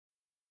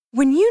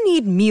When you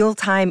need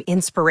mealtime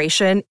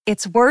inspiration,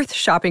 it's worth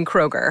shopping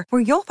Kroger,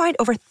 where you'll find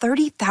over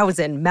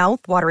 30,000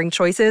 mouth-watering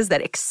choices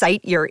that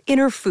excite your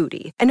inner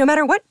foodie. And no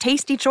matter what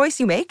tasty choice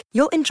you make,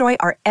 you'll enjoy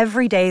our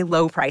everyday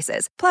low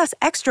prices, plus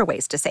extra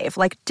ways to save,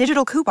 like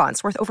digital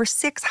coupons worth over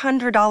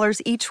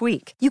 $600 each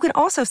week. You can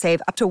also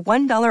save up to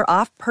 $1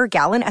 off per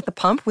gallon at the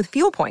pump with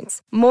fuel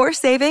points. More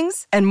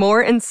savings and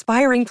more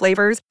inspiring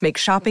flavors make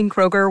shopping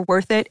Kroger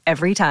worth it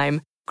every time.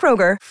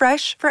 Kroger,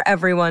 fresh for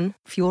everyone.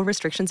 Fuel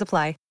restrictions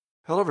apply.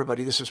 Hello,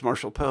 everybody. This is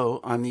Marshall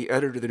Poe. I'm the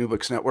editor of the New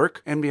Books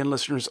Network. NBN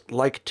listeners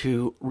like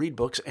to read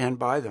books and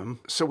buy them.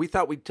 So we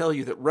thought we'd tell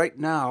you that right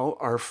now,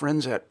 our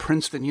friends at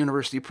Princeton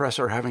University Press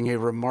are having a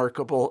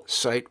remarkable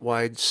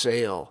site-wide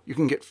sale. You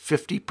can get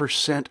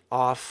 50%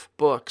 off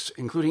books,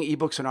 including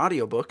ebooks and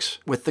audiobooks,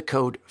 with the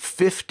code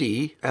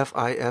 50,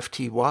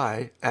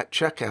 F-I-F-T-Y, at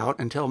checkout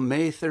until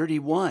May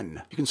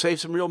 31. You can save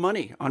some real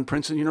money on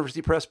Princeton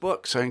University Press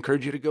books. I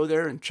encourage you to go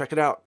there and check it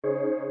out.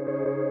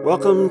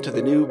 Welcome to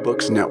the New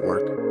Books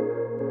Network.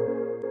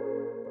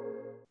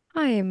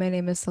 Hi, my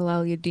name is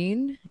Salal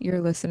Yadin. You're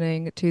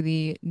listening to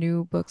the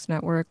New Books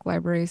Network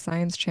Library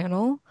Science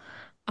channel.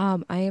 I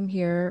am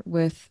here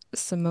with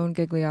Simone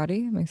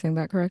Gigliotti. Am I saying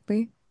that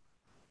correctly?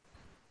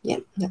 Yeah,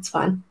 that's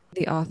fine.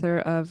 The author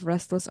of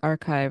Restless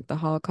Archive, The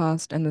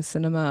Holocaust and the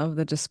Cinema of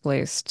the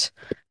Displaced.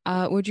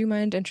 Would you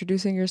mind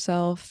introducing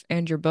yourself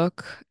and your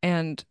book?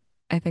 And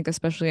I think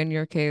especially in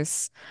your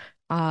case,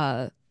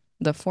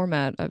 the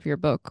format of your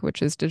book,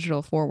 which is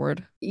digital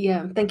forward.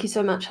 Yeah, thank you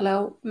so much.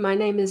 Hello, my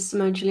name is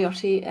Simone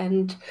Gigliotti,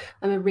 and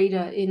I'm a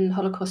reader in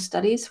Holocaust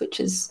Studies, which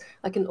is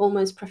like an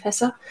almost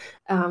professor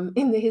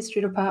in the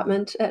history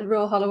department at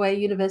Royal Holloway,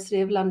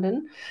 University of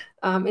London,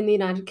 in the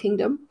United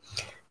Kingdom.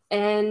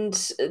 And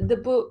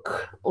the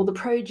book, or the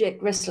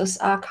project Restless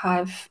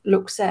Archive,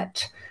 looks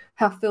at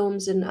how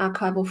films and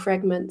archival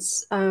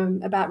fragments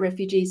about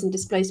refugees and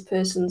displaced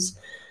persons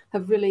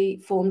have really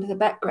formed the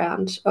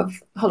background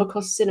of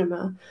Holocaust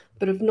cinema,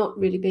 but have not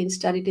really been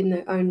studied in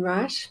their own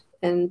right.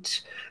 And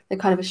they're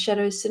kind of a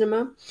shadow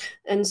cinema.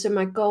 And so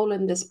my goal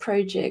in this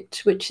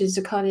project, which is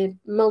a kind of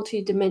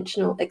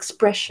multi-dimensional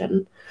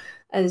expression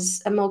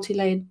as a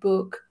multi-layered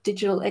book,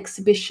 digital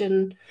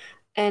exhibition,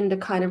 and a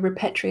kind of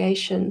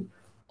repatriation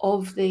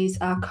of these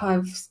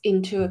archives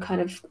into a kind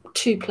of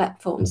two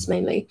platforms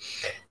mainly,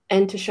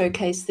 and to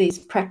showcase these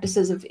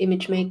practices of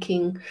image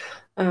making,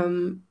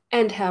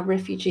 and how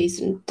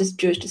refugees and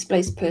Jewish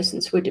displaced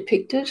persons were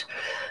depicted.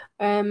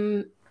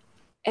 And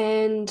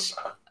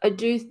I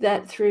do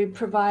that through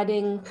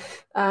providing,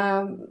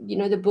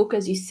 the book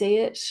as you see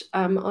it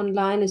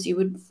online, as you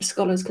would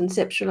scholars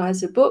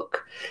conceptualize a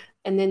book.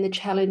 And then the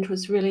challenge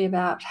was really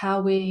about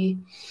how we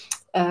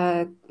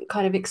kind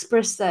of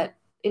express that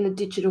in a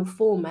digital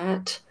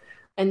format,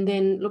 and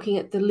then looking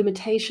at the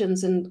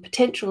limitations and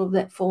potential of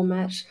that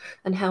format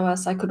and how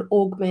else I could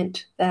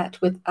augment that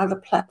with other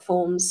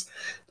platforms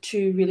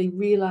to really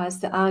realize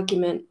the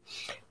argument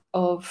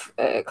of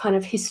kind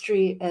of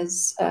history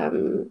as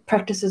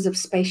practices of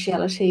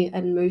spatiality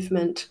and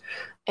movement,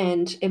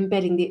 and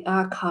embedding the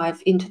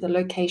archive into the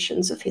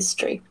locations of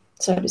history,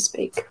 so to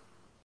speak.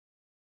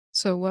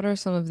 So what are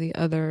some of the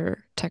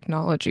other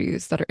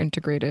technologies that are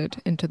integrated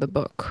into the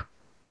book?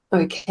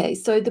 Okay,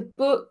 so the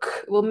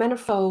book, well,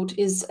 Manifold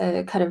is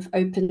a kind of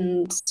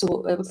open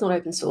source, it's not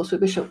open source, we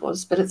wish it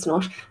was, but it's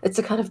not. It's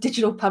a kind of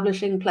digital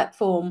publishing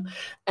platform,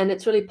 and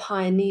it's really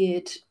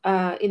pioneered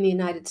in the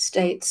United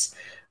States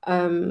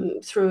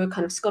through a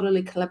kind of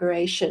scholarly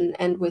collaboration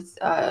and with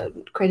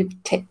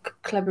creative tech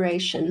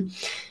collaboration.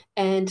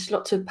 And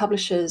lots of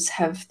publishers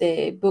have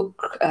their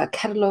book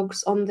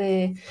catalogs on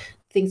there,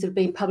 things that have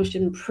been published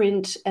in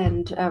print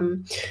and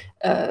kind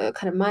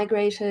of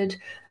migrated.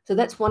 So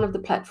that's one of the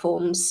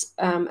platforms.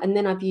 And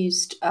then I've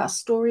used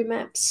story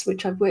maps,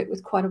 which I've worked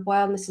with quite a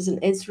while. And this is an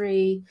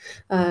Esri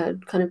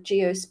kind of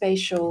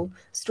geospatial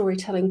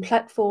storytelling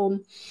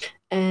platform.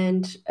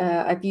 And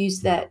I've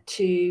used that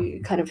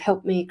to kind of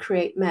help me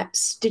create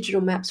maps,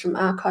 digital maps from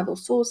archival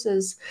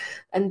sources.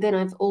 And then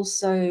I've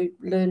also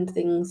learned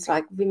things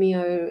like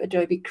Vimeo,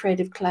 Adobe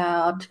Creative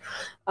Cloud,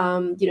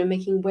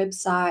 making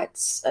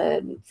websites,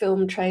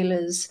 film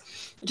trailers,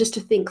 just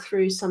to think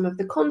through some of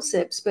the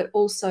concepts, but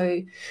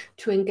also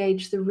to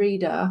engage the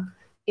reader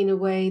in a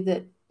way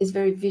that is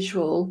very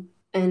visual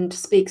and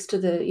speaks to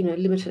the,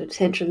 limited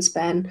attention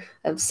span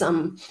of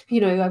some.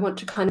 I want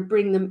to kind of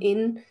bring them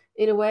in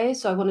a way.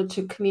 So I wanted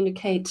to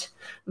communicate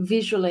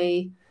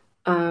visually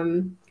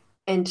and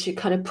to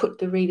kind of put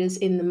the readers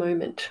in the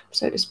moment,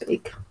 so to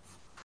speak.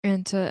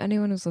 And to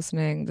anyone who's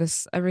listening,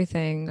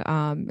 everything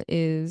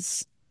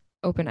is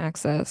open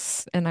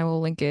access, and I will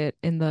link it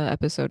in the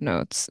episode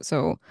notes.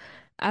 So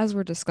as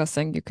we're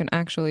discussing, you can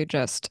actually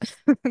just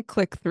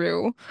click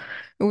through,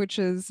 which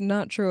is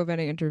not true of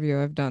any interview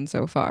I've done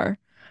so far.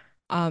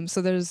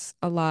 So there's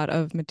a lot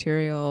of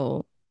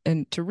material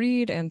and to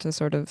read and to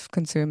sort of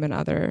consume in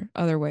other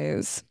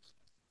ways.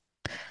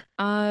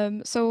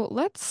 So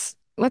let's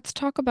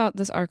talk about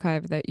this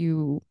archive that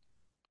you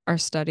are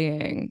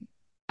studying.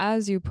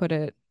 As you put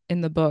it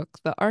in the book,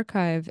 the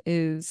archive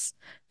is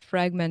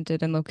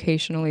fragmented and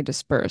locationally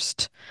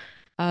dispersed.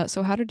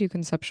 So how did you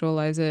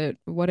conceptualize it?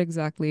 What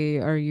exactly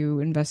are you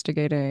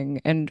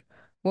investigating? And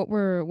what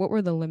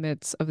were the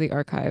limits of the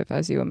archive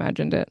as you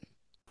imagined it?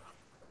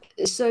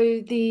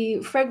 So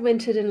the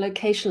fragmented and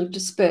locationally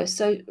dispersed.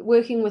 So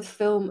working with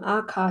film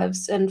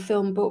archives and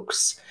film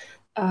books,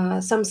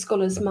 some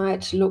scholars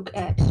might look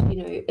at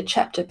a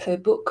chapter per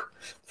book,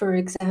 for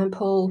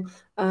example,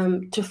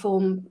 to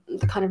form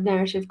the kind of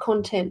narrative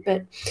content.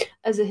 But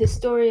as a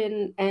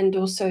historian and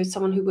also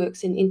someone who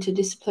works in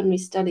interdisciplinary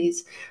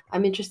studies,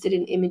 I'm interested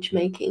in image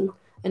making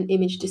and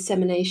image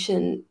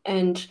dissemination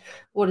and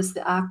what is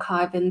the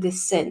archive in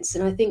this sense.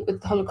 And I think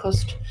with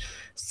Holocaust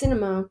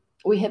cinema,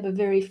 we have a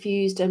very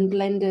fused and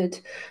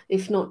blended,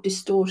 if not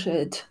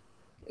distorted,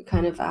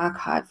 kind of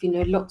archive.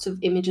 Lots of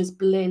images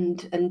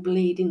blend and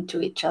bleed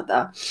into each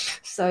other.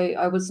 So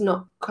I was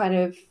not kind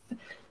of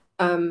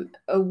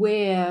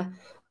aware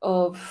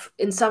of,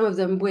 in some of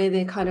them, where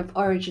their kind of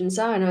origins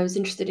are. And I was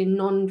interested in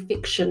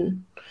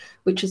non-fiction,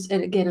 which is,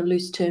 and again, a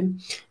loose term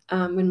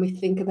when we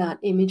think about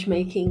image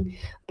making.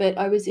 But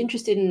I was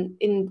interested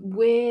in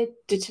where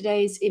do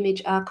today's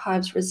image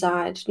archives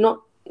reside,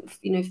 not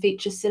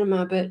feature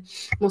cinema, but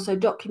also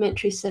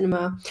documentary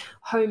cinema,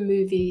 home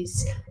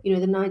movies, the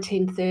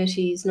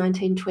 1930s,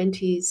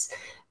 1920s,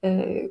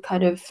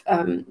 kind of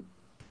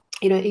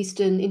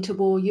Eastern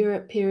interwar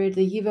Europe period,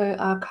 the YIVO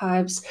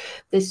archives.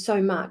 There's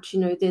so much,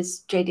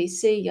 there's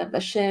JDC, Yad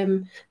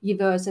Vashem,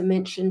 YIVO, as I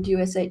mentioned,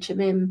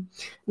 USHMM,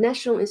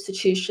 national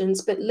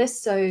institutions, but less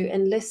so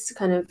and less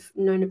kind of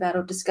known about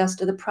or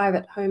discussed are the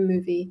private home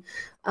movie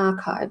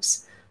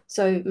archives.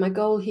 So my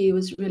goal here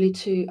was really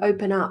to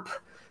open up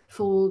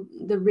for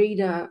the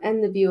reader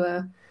and the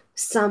viewer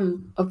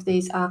some of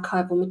these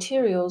archival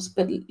materials,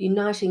 but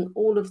uniting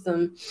all of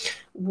them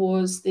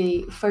was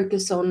the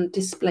focus on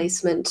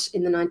displacement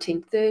in the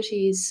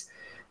 1930s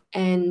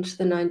and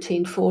the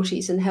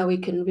 1940s, and how we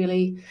can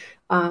really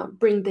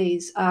bring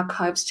these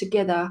archives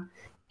together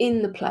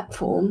in the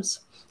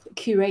platforms,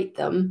 curate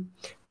them,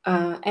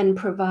 and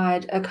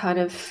provide a kind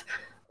of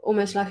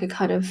almost like a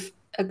kind of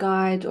a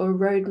guide or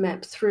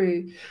roadmap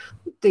through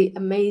the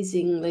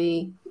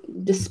amazingly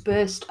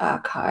dispersed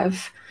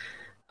archive,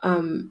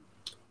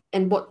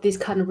 and what these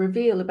kind of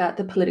reveal about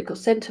the political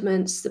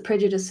sentiments, the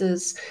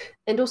prejudices,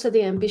 and also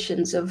the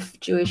ambitions of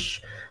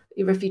Jewish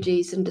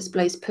refugees and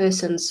displaced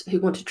persons who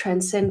want to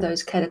transcend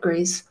those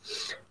categories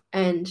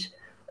and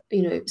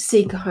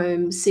seek a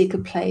home, seek a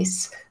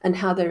place, and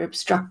how they're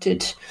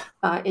obstructed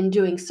in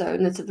doing so.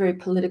 And it's a very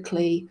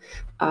politically,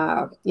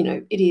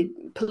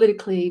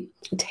 politically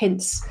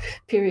tense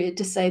period,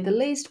 to say the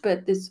least.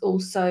 But there's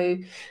also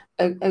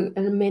an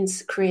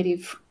immense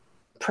creative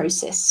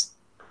process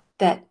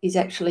that is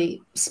actually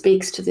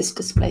speaks to this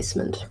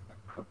displacement.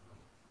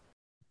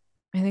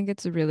 I think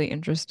it's really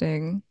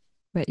interesting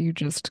that you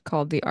just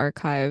called the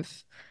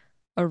archive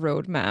a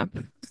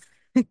roadmap,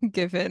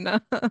 given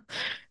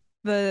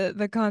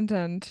the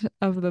content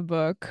of the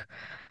book.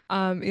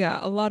 Yeah,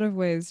 a lot of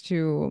ways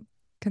to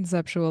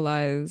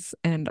conceptualize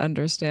and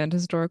understand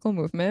historical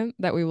movement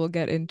that we will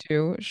get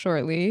into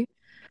shortly.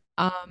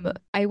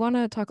 I want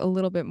to talk a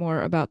little bit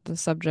more about the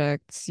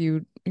subjects.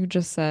 You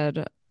just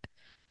said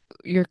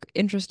you're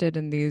interested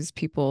in these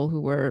people who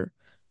were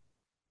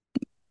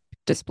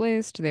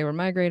displaced, they were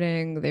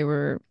migrating, they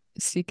were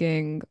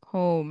seeking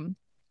home.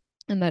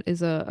 And that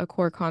is a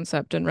core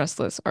concept in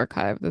Restless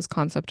Archive, this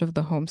concept of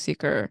the home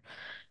seeker.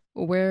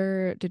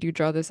 Where did you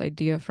draw this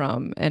idea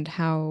from, and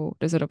how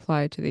does it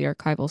apply to the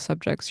archival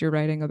subjects you're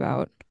writing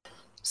about?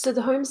 So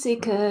the home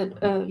seeker,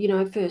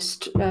 I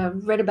first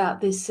read about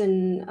this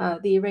in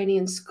the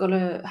Iranian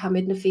scholar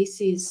Hamid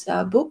Nafisi's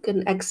book,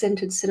 An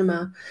Accented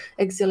Cinema,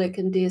 Exilic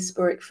and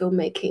Diasporic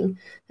Filmmaking.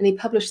 And he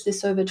published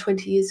this over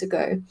 20 years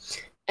ago.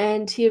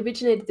 And he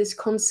originated this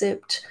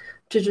concept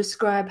to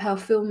describe how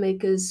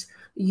filmmakers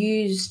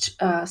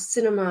used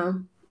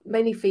cinema,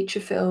 mainly feature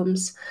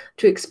films,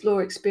 to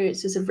explore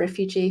experiences of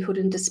refugeehood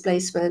and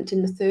displacement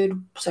in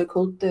the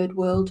so-called third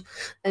world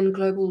and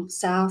global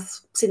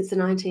south since the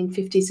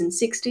 1950s and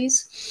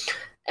 60s.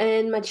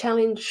 And my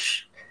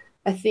challenge,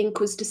 I think,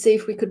 was to see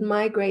if we could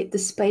migrate the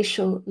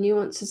spatial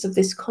nuances of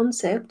this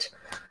concept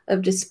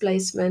of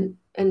displacement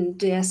and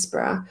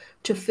diaspora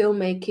to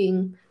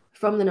filmmaking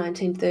from the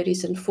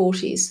 1930s and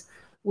 40s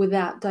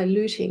without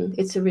diluting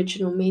its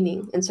original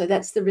meaning. And so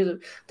that's the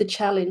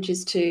challenge,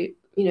 is to,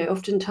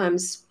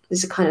 oftentimes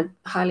these are kind of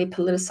highly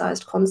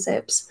politicized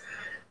concepts,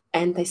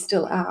 and they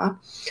still are.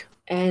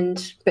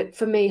 But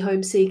for me,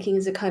 home seeking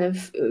is a kind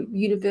of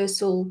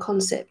universal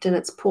concept, and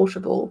it's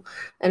portable,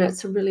 and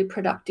it's a really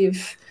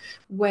productive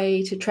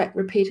way to track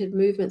repeated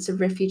movements of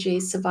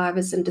refugees,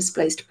 survivors, and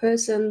displaced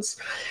persons.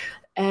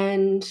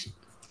 And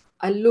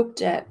I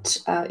looked at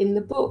in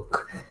the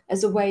book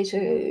as a way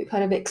to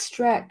kind of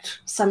extract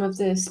some of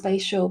the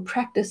spatial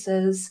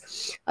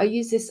practices. I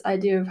use this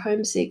idea of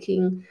home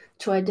seeking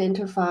to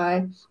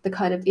identify the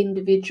kind of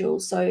individual.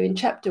 So in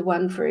chapter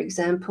 1, for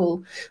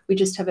example, we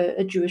just have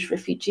a Jewish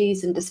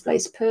refugees and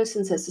displaced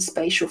persons as a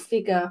spatial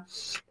figure.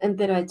 And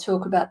then I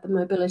talk about the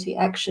mobility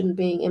action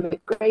being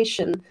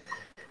immigration.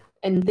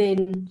 and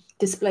then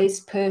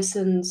displaced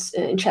persons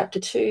in chapter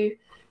 2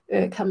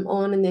 come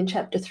on, and then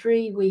chapter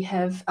 3 we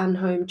have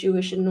unhomed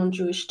Jewish and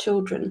non-Jewish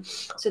children.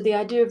 So the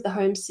idea of the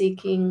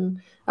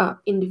home-seeking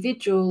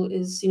individual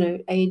is,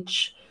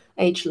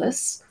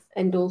 ageless,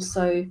 and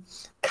also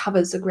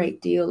covers a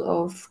great deal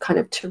of kind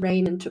of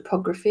terrain and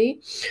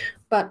topography,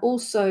 but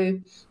also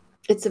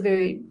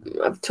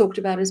I've talked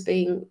about as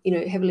being,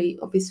 heavily,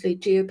 obviously,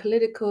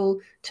 geopolitical,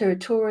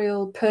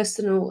 territorial,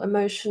 personal,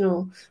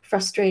 emotional,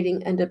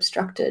 frustrating, and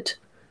obstructed.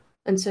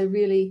 And so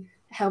really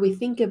how we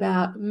think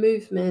about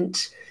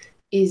movement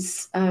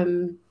is, I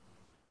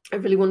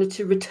really wanted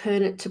to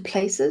return it to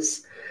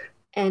places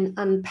and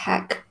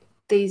unpack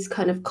these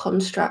kind of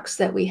constructs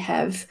that we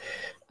have.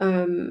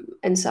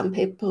 And some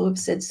people have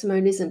said,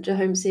 Simone, isn't a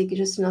home seeker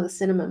just another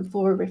synonym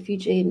for a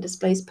refugee and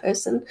displaced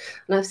person?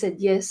 And I've said,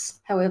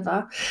 yes.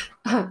 However,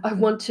 I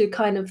want to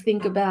kind of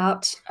think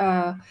about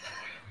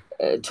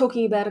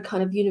talking about a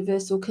kind of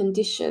universal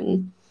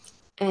condition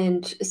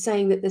and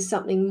saying that there's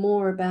something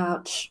more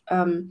about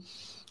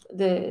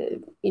the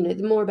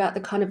more about the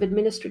kind of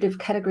administrative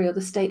category or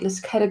the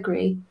stateless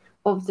category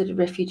of the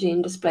refugee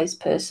and displaced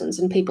persons,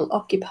 and people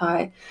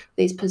occupy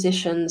these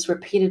positions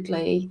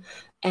repeatedly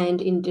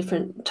and in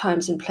different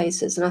times and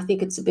places. And I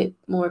think it's a bit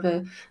more of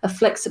a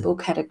flexible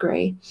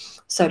category,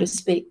 so to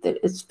speak, that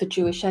it's for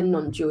Jewish and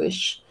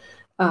non-Jewish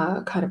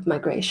kind of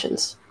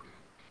migrations.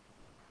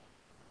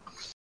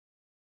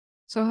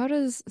 So how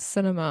does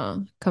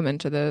cinema come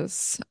into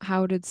this?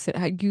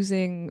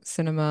 Using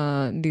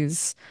cinema,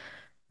 these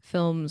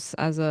films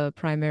as a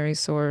primary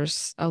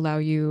source allow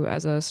you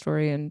as a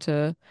historian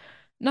to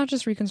not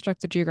just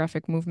reconstruct the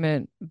geographic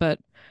movement, but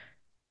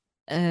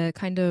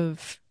kind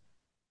of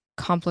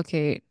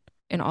complicate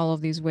in all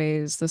of these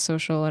ways the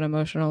social and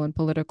emotional and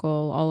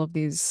political, all of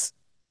these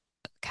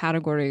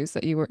categories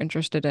that you were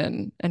interested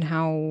in, and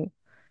how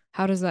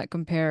does that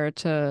compare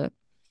to,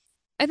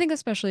 I think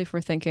especially if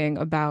we're thinking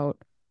about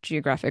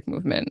geographic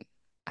movement,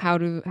 how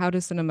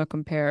does cinema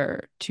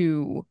compare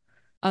to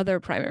other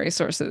primary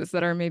sources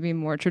that are maybe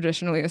more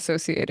traditionally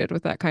associated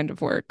with that kind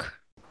of work?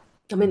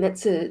 I mean,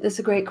 that's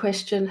a great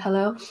question.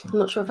 Hello. I'm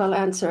not sure if I'll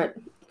answer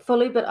it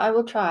fully, but I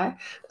will try.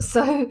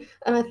 So,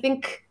 and I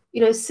think,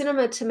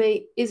 cinema to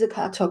me is a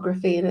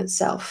cartography in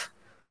itself.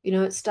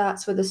 It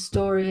starts with a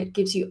story, it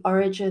gives you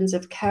origins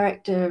of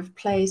character, of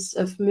place,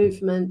 of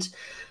movement,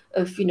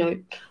 of,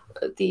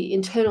 the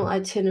internal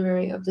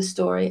itinerary of the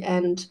story,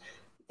 and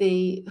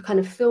the kind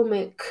of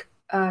filmic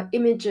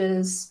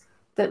images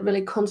that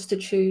really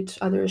constitute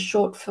either a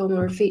short film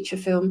or a feature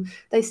film.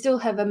 They still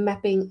have a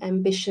mapping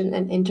ambition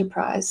and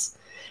enterprise.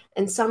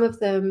 And some of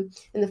them,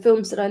 in the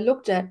films that I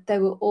looked at, they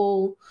were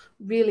all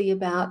really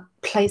about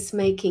place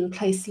making,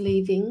 place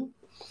leaving,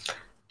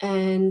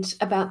 and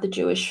about the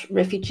Jewish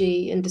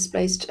refugee and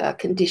displaced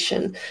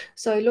condition.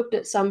 So I looked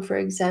at some, for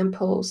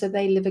example, So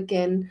They Live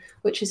Again,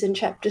 which is in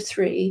chapter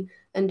 3,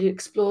 and it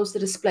explores the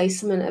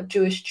displacement of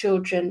Jewish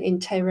children in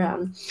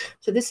Tehran.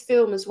 So this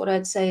film is what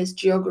I'd say is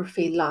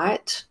geography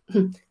light,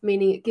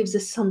 meaning it gives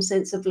us some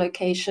sense of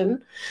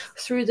location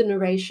through the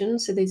narration,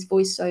 so these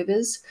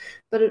voiceovers,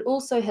 but it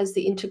also has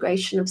the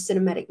integration of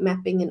cinematic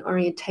mapping and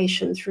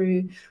orientation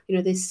through,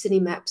 these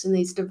cinemaps and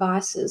these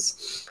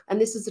devices. And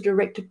this is a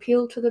direct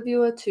appeal to the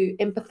viewer to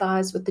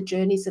empathize with the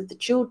journeys of the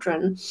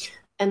children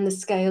and the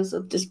scales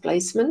of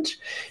displacement.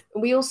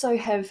 We also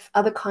have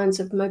other kinds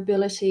of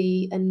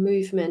mobility and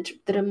movement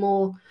that are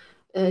more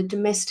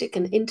domestic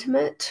and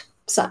intimate,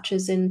 such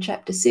as in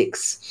chapter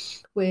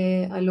 6,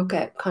 where I look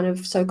at kind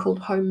of so-called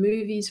home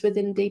movies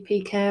within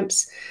DP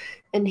camps.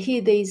 And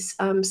here these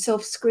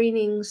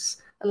self-screenings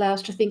allow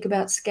us to think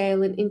about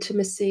scale and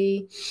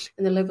intimacy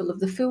and the level of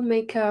the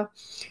filmmaker,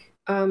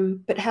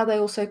 but how they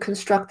also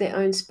construct their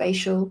own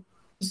spatial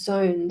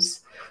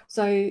zones.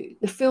 So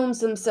the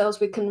films themselves,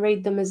 we can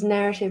read them as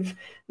narrative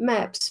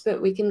maps,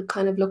 but we can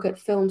kind of look at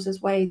films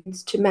as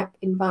ways to map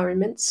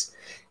environments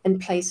and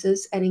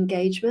places and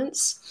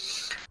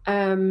engagements.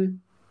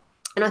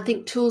 And I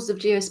think tools of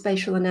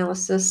geospatial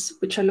analysis,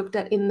 which I looked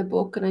at in the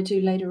book and I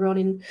do later on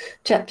in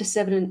chapter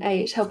 7 and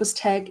 8, help us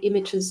tag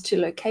images to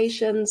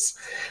locations.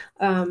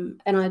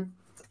 And I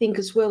think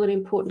as well an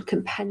important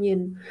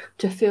companion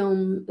to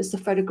film is the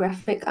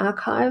photographic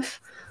archive.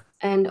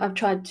 And I've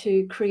tried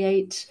to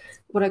create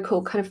what I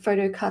call kind of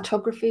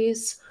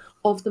photocartographies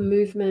of the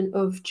movement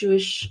of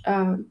Jewish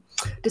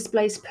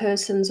displaced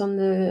persons on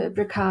the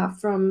Rikah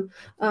from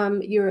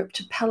Europe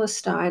to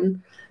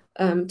Palestine,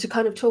 to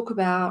kind of talk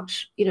about,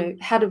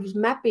 how does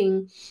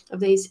mapping of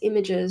these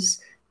images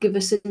give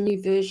us a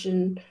new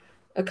version,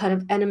 a kind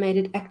of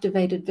animated,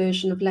 activated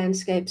version of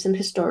landscapes and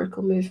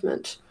historical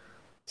movement.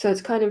 So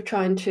it's kind of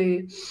trying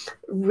to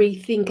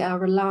rethink our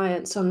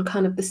reliance on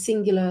kind of the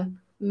singular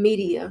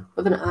media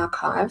of an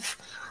archive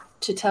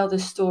to tell the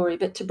story,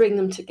 but to bring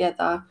them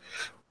together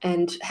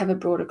and have a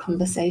broader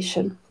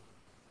conversation.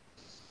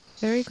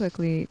 Very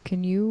quickly,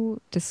 can you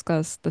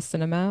discuss the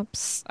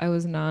cinemaps? I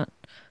was not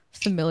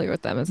familiar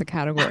with them as a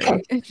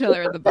category until I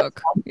read the book.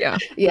 Yeah.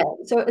 Yeah.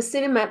 So a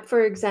cinemap,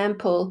 for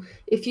example,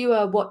 if you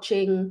are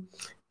watching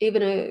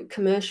even a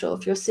commercial,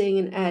 if you're seeing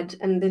an ad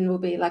and then will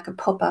be like a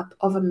pop-up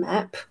of a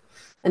map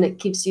and it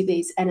gives you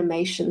these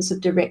animations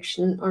of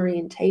direction and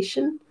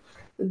orientation,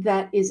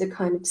 that is a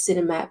kind of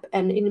cinemap.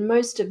 And in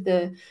most of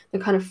the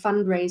kind of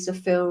fundraiser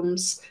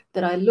films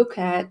that I look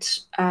at,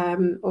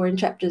 or in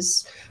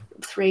chapters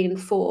 3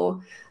 and 4,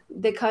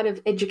 they're kind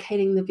of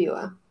educating the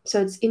viewer. So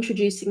it's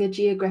introducing a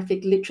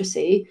geographic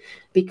literacy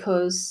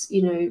because,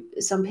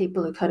 some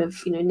people are kind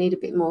of, need a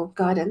bit more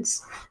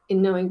guidance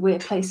in knowing where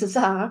places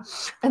are.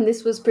 And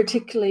this was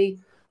particularly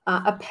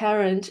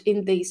apparent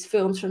in these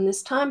films from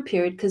this time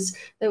period because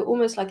they were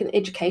almost like an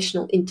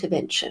educational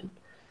intervention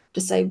to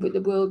say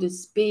the world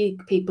is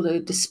big, people are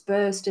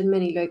dispersed in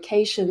many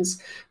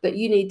locations, but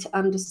you need to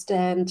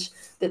understand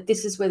that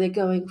this is where they're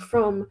going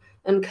from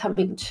and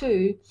coming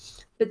to.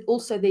 But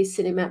also these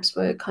cinemaps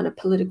were kind of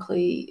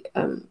politically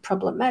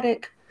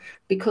problematic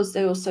because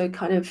they're also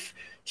kind of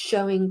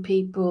showing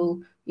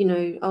people,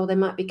 oh, they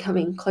might be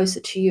coming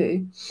closer to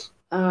you.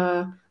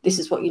 This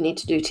is what you need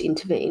to do to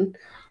intervene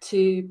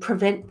to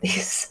prevent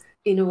this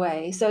in a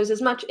way. So it's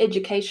as much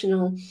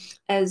educational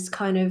as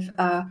kind of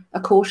a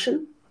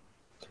caution.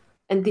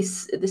 And the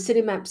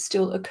cinemaps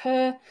still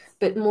occur,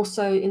 but more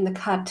so in the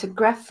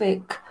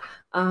cartographic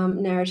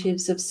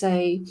narratives of,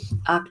 say,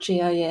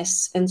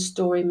 ArcGIS and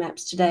story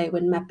maps today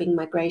when mapping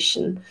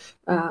migration.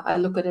 I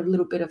look at a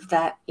little bit of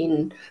that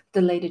in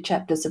the later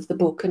chapters of the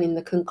book and in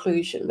the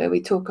conclusion, where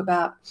we talk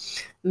about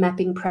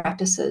mapping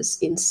practices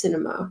in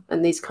cinema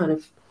and these kind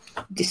of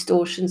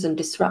distortions and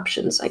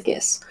disruptions, I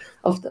guess,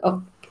 of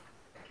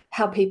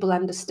how people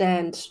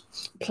understand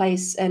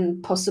place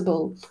and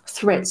possible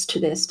threats to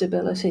their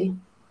stability.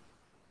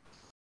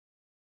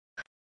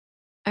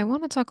 I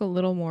want to talk a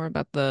little more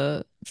about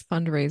the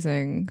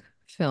fundraising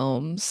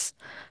films.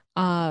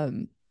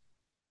 Um,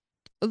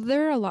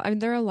 there are a lot, I mean,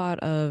 there are a lot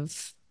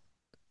of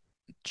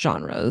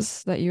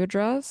genres that you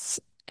address,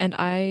 and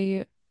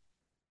I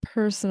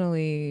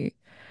personally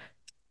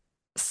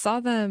saw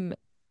them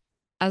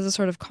as a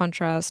sort of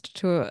contrast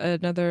to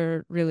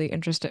another really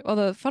interesting, well,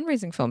 the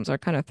fundraising films are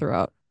kind of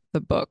throughout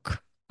the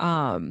book.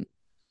 And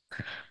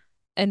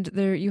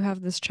there you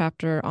have this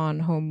chapter on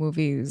home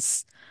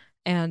movies,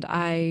 and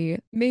I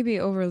maybe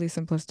overly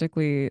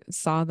simplistically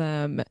saw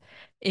them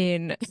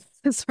in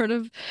sort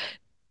of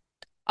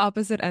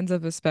opposite ends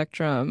of a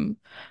spectrum,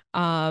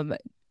 um,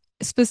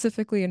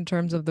 specifically in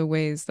terms of the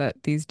ways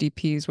that these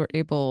DPs were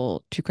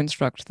able to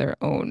construct their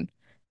own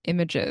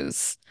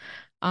images.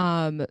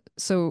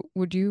 So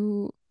would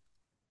you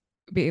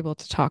be able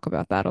to talk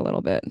about that a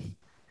little bit?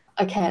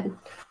 I can.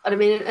 I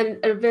mean,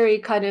 and a very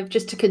kind of,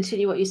 just to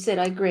continue what you said,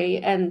 I agree.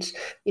 And,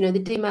 the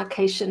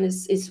demarcation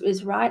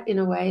is right in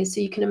a way.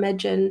 So you can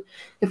imagine,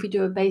 if we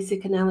do a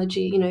basic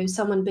analogy,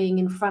 someone being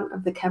in front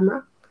of the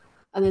camera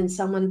and then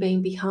someone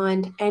being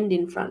behind and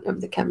in front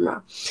of the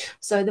camera.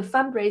 So the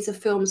fundraiser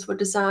films were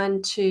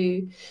designed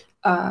to,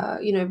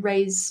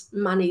 raise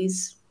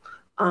monies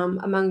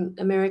among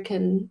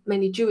American,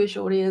 mainly Jewish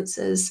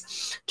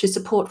audiences to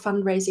support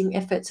fundraising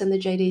efforts in the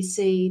JDC,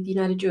 the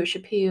United Jewish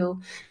Appeal,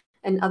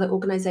 and other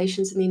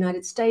organizations in the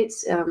United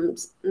States,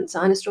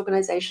 Zionist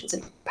organizations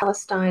in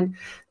Palestine,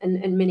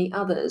 and many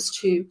others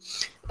to,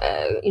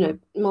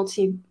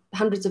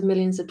 hundreds of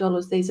millions of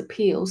dollars, these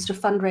appeals to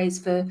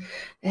fundraise for,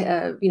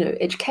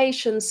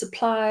 education,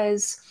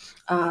 supplies,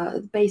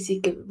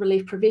 basic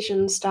relief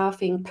provision,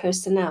 staffing,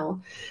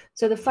 personnel.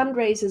 So the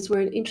fundraisers were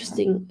an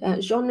interesting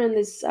genre, and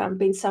there's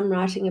been some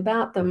writing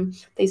about them.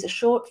 These are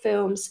short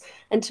films,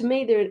 and to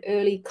me, they're an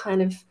early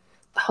kind of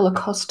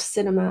Holocaust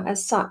cinema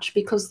as such,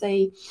 because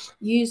they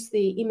use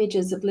the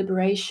images of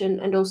liberation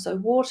and also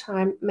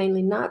wartime,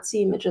 mainly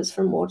Nazi images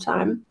from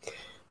wartime,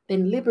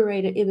 then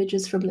liberator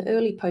images from the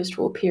early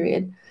post-war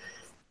period,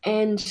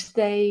 and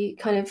they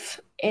kind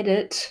of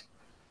edit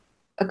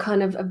a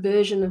kind of a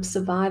version of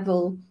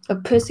survival,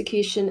 of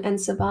persecution and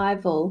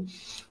survival,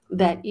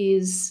 that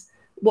is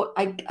what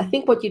I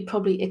think what you'd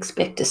probably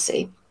expect to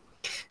see.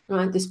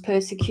 Right, this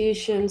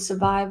persecution,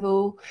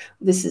 survival,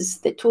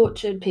 they're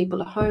tortured,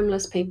 people are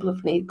homeless, people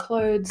need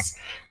clothes,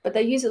 but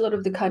they use a lot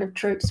of the kind of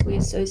tropes we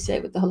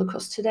associate with the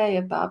Holocaust today,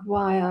 of barbed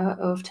wire,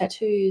 of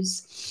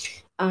tattoos,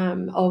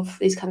 of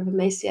these kind of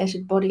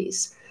emaciated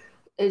bodies.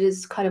 It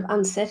is kind of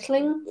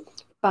unsettling,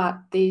 but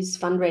these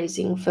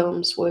fundraising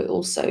films were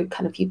also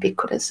kind of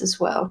ubiquitous as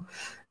well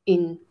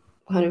in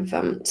kind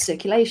of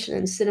circulation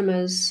in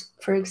cinemas,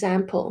 for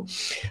example.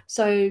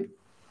 So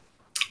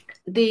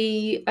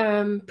the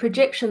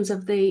projections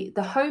of the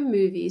home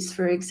movies,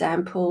 for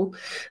example,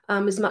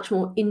 is much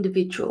more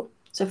individual.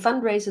 So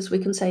fundraisers, we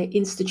can say,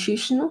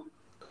 institutional,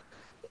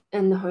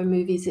 and the home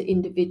movies are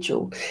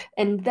individual.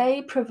 And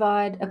they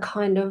provide a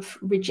kind of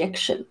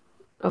rejection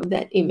of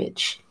that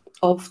image,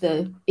 of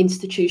the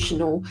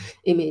institutional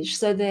image.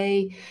 So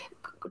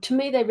to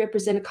me, they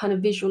represent a kind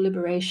of visual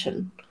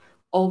liberation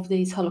of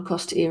these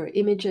Holocaust era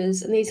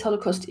images. And these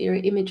Holocaust era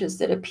images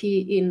that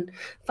appear in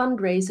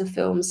fundraiser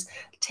films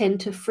tend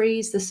to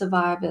freeze the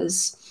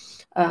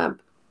survivors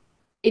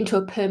into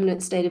a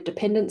permanent state of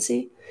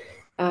dependency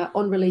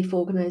on relief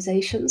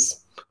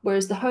organizations.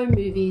 Whereas the home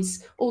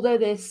movies, although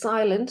they're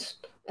silent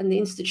and the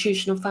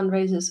institutional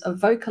fundraisers are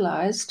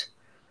vocalized,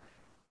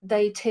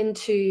 they tend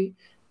to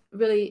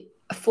really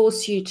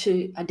force you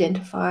to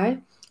identify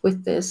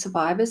with the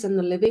survivors and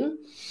the living.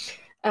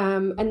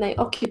 And they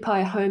occupy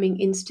a homing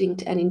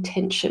instinct and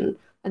intention,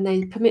 and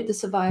they permit the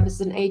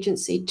survivors an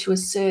agency to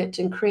assert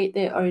and create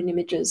their own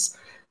images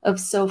of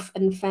self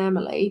and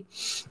family.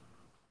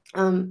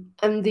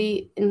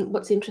 And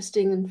what's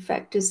interesting, in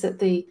fact, is that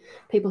the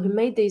people who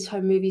made these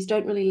home movies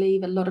don't really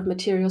leave a lot of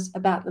materials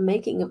about the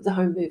making of the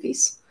home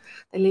movies.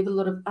 They leave a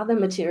lot of other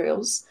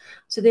materials.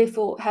 So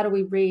therefore, how do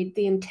we read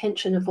the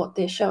intention of what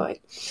they're showing?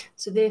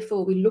 So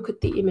therefore, we look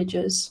at the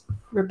images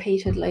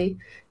repeatedly,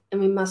 and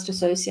we must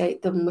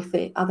associate them with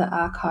the other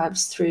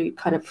archives through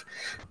kind of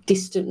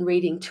distant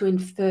reading to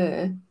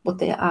infer what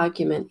their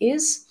argument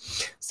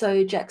is.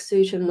 So Jack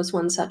Sutton was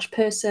one such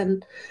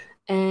person,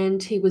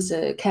 and he was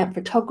a camp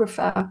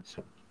photographer,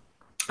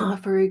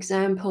 for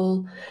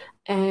example,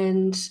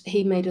 and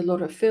he made a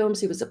lot of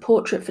films. He was a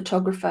portrait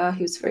photographer.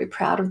 He was very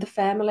proud of the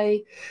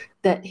family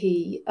that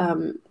he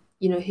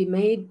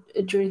made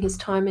during his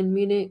time in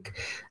Munich,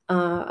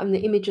 and the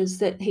images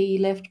that he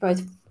left,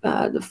 both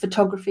the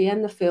photography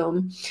and the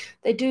film,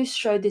 they do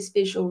show this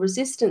visual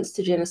resistance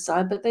to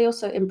genocide, but they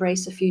also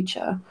embrace a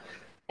future.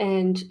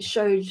 And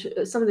showed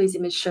some of these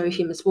images show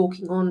him as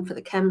walking on for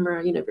the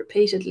camera,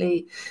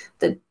 repeatedly.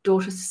 The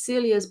daughter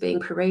Cecilia is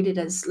being paraded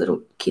as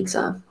little kids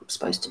are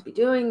supposed to be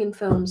doing in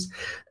films,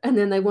 and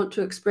then they want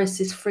to express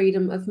this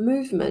freedom of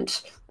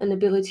movement and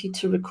ability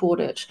to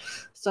record it.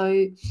 So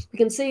we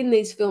can see in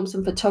these films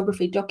and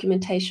photography,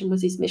 documentation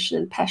was his mission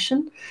and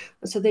passion.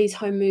 And so these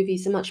home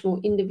movies are much more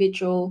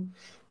individual,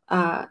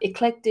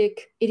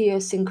 eclectic,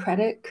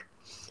 idiosyncratic,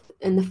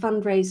 and the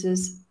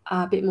fundraisers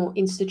are a bit more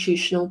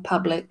institutional,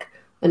 public,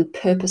 and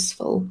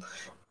purposeful.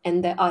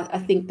 And I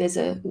think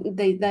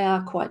they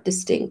are quite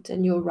distinct,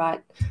 and you're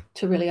right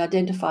to really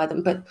identify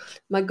them. But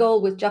my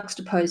goal with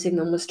juxtaposing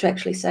them was to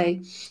actually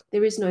say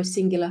there is no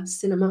singular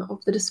cinema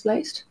of the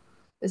displaced.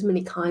 There's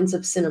many kinds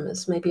of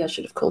cinemas. Maybe I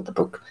should have called the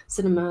book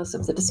Cinemas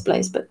of the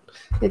Displaced, but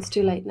it's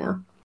too late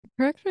now.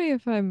 Correct me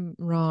if I'm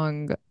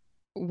wrong.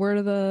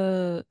 Were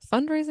the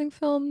fundraising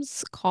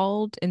films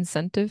called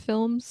incentive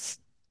films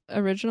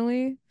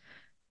originally?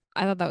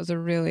 I thought that was a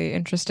really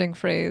interesting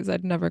phrase.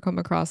 I'd never come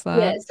across Yeah,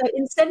 that. so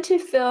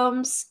incentive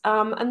films,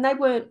 and they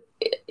weren't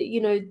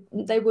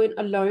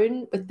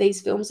alone with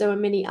these films. There were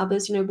many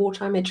others,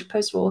 wartime,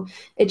 post-war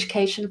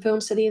education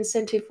films. So the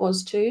incentive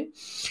was too,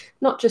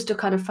 not just a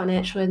kind of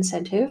financial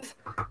incentive,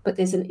 but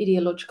there's an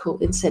ideological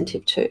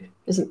incentive too,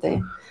 isn't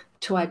there?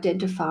 To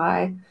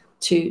identify,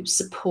 to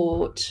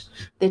support.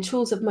 They're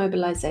tools of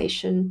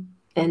mobilization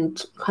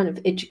and kind of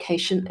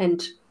education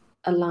and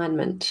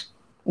alignment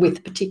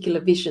with particular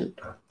vision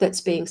that's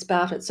being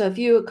spouted. So if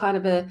you're kind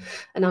of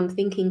an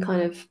unthinking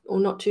kind of, or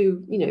not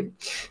too,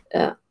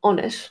 on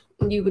it,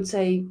 you would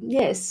say,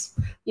 yes,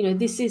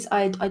 this is,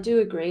 I do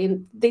agree.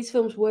 And these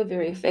films were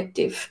very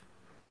effective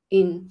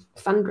in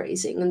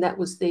fundraising, and that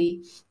was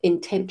the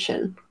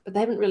intention, but they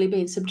haven't really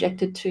been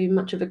subjected to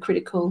much of a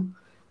critical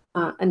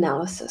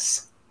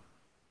analysis.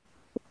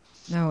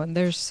 No, and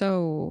there's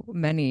so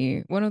many.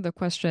 One of the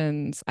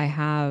questions I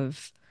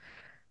have,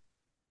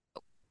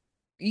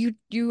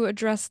 you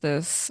address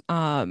this,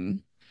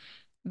 the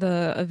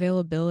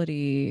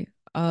availability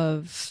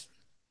of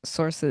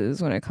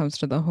sources when it comes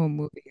to the home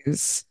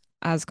movies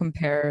as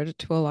compared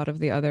to a lot of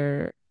the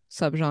other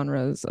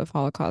subgenres of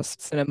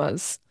Holocaust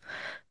cinemas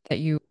that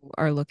you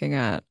are looking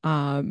at.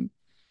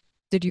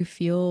 Did you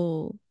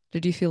feel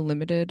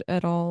limited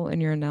at all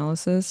in your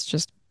analysis,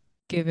 just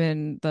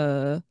given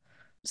the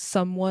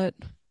somewhat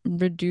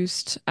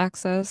reduced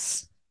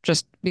access,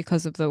 just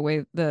because of the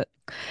way that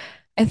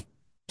I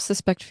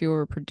suspect fewer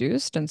were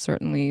produced and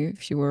certainly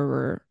fewer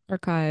were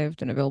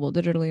archived and available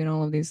digitally and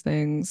all of these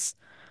things?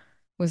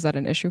 Was that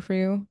an issue for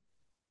you?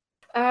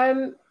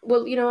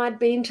 Well, I'd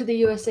been to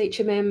the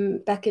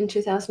USHMM back in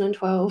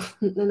 2012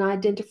 and I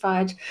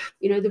identified,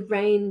 the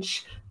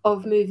range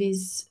of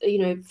movies,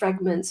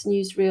 fragments,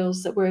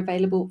 newsreels that were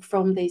available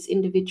from these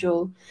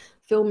individual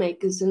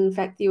filmmakers. And in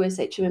fact, the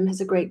USHMM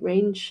has a great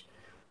range,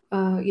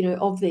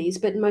 of these,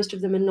 but most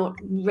of them are not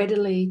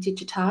readily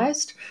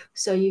digitized.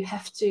 So you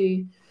have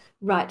to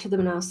write to them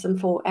and ask them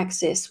for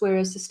access.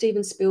 Whereas the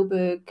Steven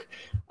Spielberg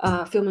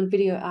Film and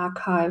Video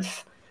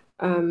Archive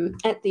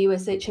at the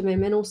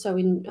USHMM and also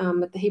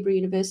at the Hebrew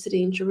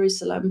University in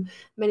Jerusalem,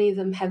 many of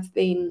them have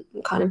been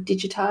kind of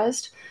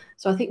digitized.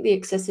 So I think the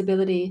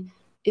accessibility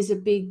is a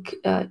big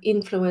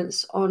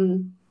influence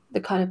on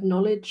the kind of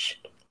knowledge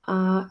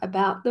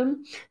about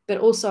them. But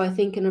also I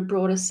think in a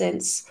broader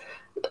sense,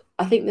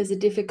 I think there's a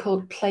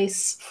difficult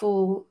place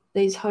for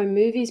these home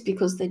movies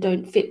because they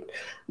don't fit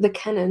the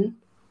canon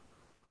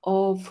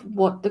of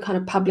what the kind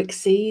of public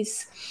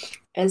sees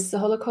as the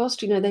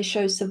Holocaust. They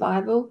show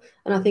survival,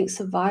 and I think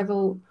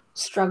survival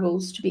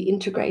struggles to be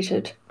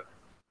integrated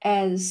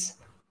as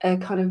a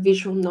kind of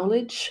visual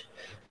knowledge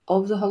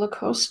of the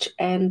Holocaust,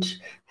 and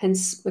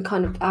hence the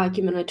kind of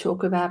argument I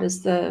talk about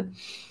is the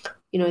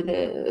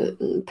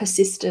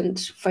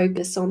persistent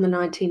focus on the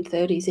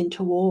 1930s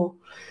interwar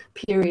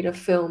period of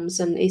films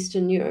and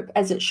Eastern Europe,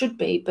 as it should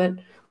be, but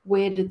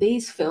where do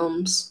these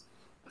films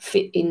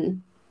fit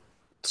in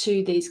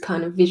to these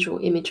kind of visual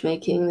image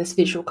making, this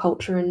visual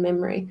culture and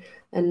memory?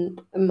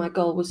 And my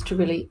goal was to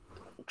really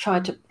try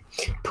to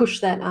push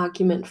that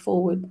argument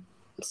forward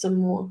some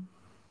more.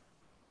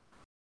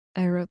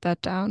 I wrote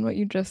that down, what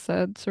you just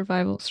said,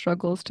 survival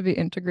struggles to be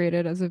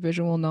integrated as a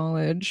visual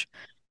knowledge.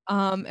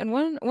 And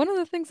one of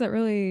the things that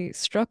really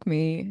struck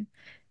me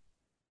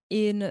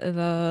in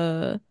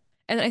the,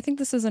 and I think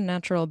this is a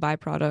natural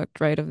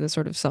byproduct, right, of this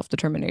sort of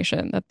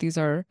self-determination, that these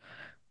are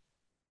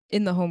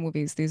in the home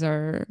movies, these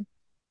are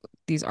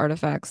these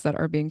artifacts that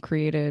are being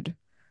created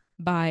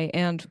by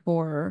and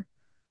for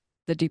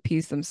the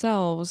DPs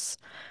themselves.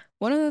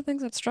 One of the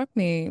things that struck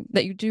me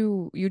that you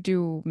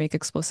do make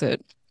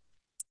explicit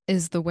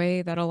is the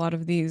way that a lot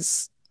of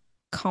these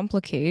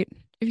complicate,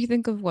 if you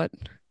think of what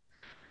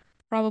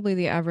probably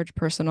the average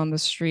person on the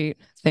street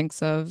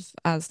thinks of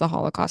as the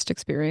Holocaust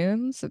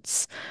experience.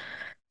 It's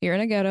you're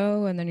in a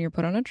ghetto and then you're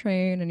put on a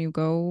train and you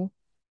go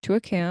to a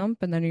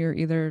camp and then you're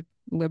either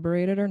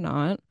liberated or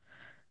not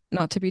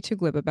to be too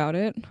glib about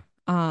it.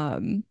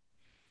 Um,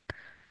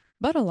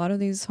 but a lot of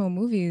these home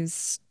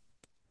movies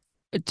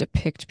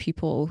depict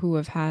people who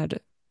have had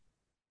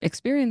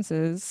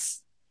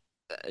experiences,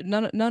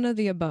 none of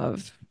the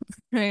above,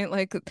 right?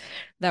 Like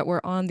that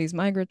were on these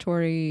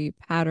migratory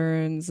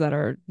patterns that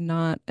are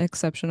not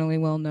exceptionally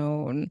well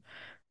known,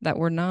 that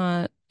were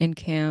not in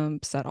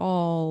camps at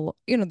all.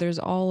 There's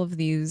all of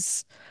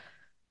these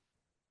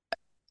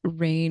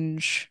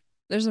range.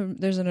 There's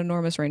an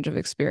enormous range of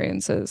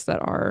experiences that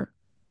are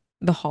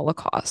the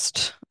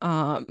Holocaust,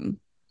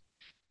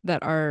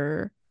 that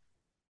are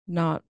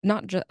not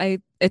just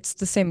I it's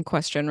the same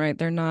question, right?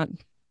 They're not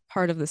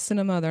part of the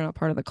cinema, they're not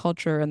part of the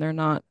culture, and they're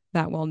not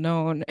that well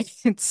known.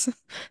 It's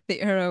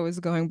the arrow is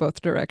going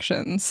both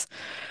directions.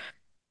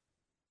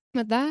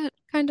 But that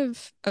kind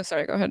of oh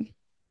sorry, go ahead.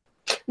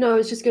 No, I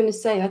was just going to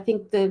say, I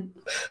think the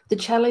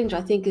challenge,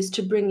 I think, is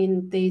to bring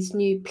in these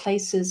new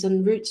places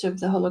and roots of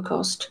the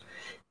Holocaust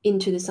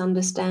into this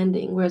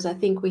understanding. Whereas I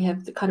think we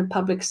have the kind of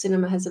public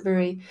cinema has a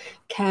very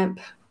camp,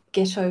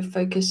 ghetto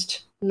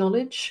focused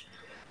knowledge,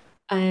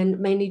 and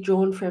mainly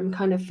drawn from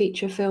kind of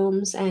feature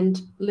films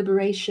and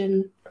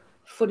liberation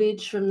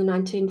footage from the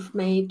 19th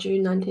May,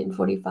 June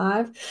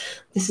 1945.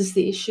 This is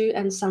the issue,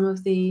 and some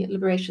of the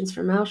liberations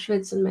from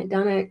Auschwitz and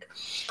Majdanek.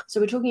 So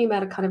we're talking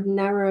about a kind of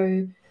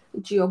narrow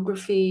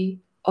geography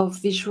of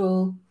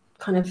visual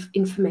kind of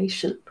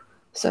information,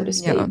 so to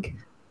Yeah. speak.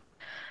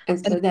 And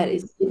And so that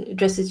is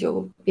addresses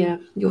your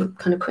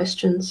kind of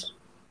questions.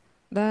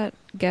 that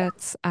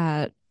gets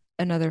at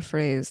another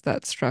phrase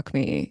that struck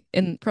me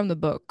in from the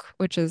book,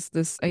 which is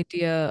this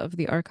idea of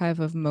the archive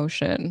of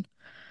motion.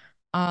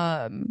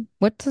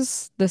 What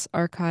does this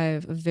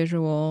archive of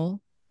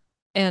visual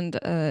and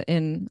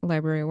in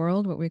library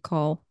world, what we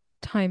call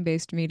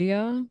time-based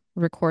media,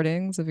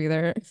 recordings of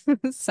either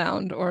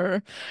sound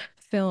or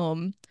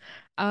film.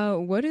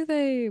 What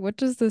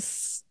does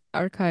this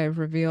archive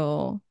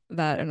reveal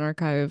that an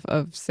archive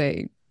of,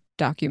 say,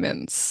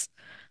 documents,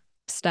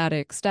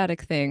 static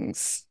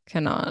things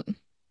cannot?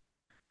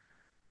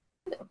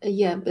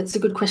 Yeah, it's a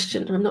good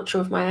question. I'm not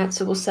sure if my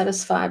answer will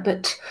satisfy,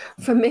 but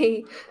for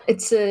me,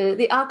 it's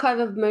the archive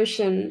of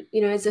motion.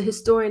 As a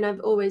historian,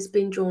 I've always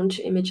been drawn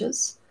to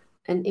images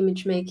and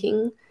image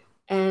making,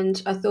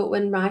 and I thought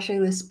when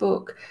writing this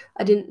book,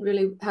 I didn't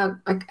really how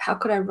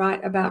could I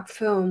write about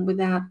film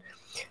without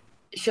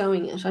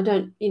showing it. I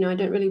don't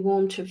really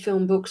warm to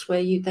film books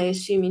where they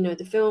assume you know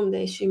the film,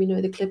 they assume you know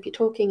the clip you're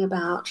talking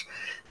about,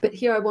 but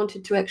here I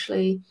wanted to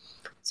actually.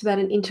 It's about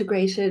an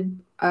integrated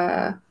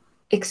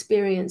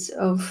experience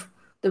of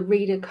the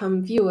reader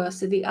come viewer.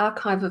 So the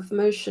archive of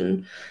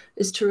motion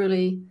is to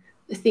really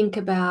think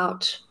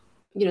about,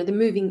 the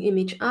moving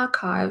image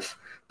archive,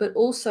 but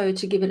also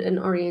to give it an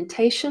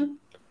orientation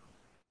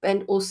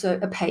and also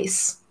a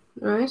pace,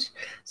 right?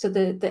 So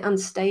the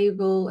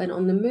unstable and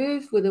on the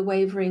move with a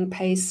wavering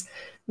pace,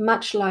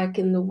 much like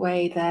in the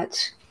way that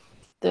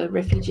the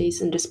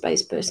refugees and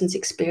displaced persons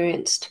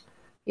experienced.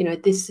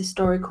 This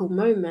historical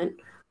moment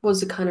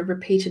was a kind of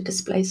repeated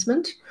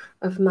displacement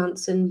of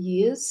months and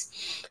years.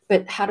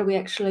 But how do we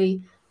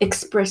actually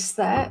express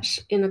that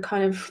in a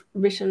kind of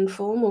written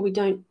form? Well, we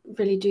don't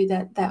really do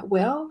that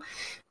well.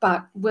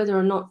 But whether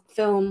or not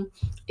film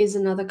is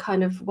another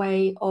kind of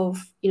way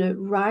of,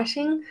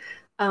 writing.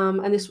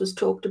 And this was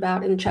talked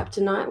about in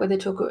chapter 9,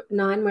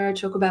 where I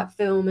talk about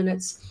film and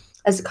it's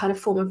as a kind of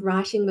form of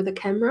writing with a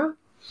camera.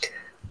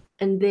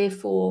 And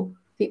therefore,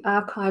 the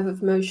archive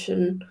of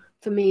motion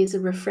for me is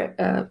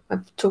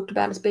I've talked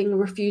about as being a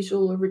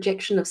refusal or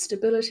rejection of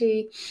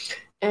stability,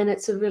 and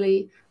it's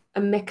a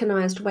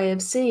mechanized way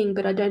of seeing.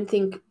 But I don't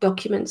think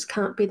documents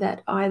can't be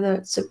that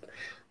either.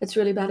 It's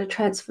really about a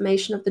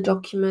transformation of the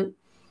document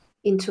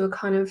into a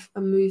kind of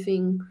a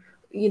moving,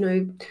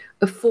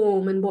 a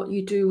form and what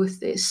you do with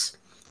this.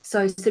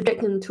 So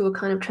subjecting them to a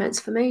kind of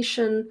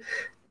transformation,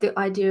 the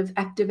idea of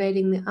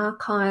activating the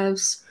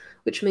archives,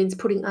 which means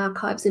putting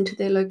archives into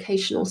their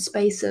locational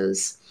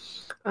spaces.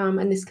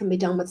 And this can be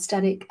done with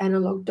static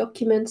analog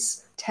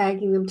documents,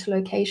 tagging them to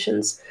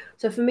locations.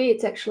 So for me,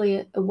 it's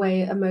actually a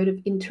mode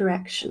of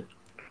interaction.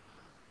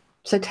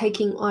 So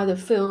taking either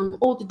film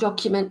or the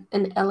document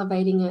and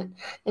elevating it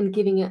and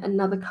giving it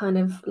another kind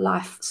of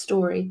life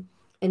story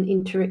and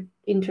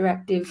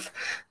interactive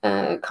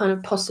kind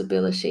of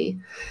possibility.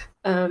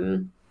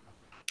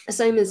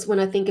 Same as when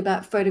I think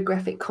about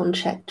photographic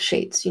contact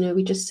sheets,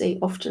 we just see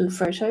often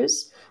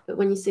photos, but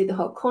when you see the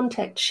whole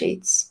contact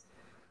sheets,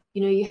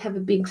 you have a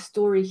big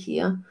story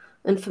here.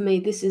 And for me,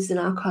 this is an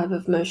archive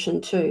of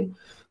motion too.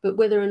 But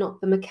whether or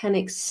not the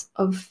mechanics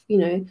of,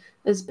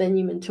 as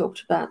Benjamin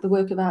talked about, the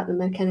work of art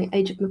and the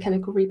age of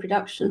mechanical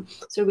reproduction.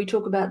 So we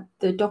talk about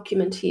the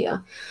document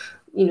here,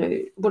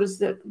 what is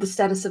the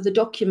status of the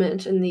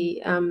document in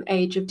the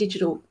age of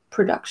digital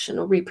production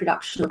or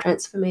reproduction or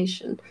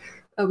transformation?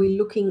 Are we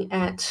looking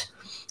at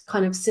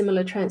kind of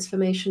similar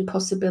transformation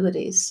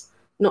possibilities,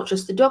 not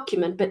just the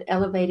document, but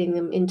elevating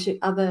them into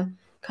other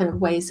kind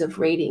of ways of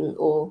reading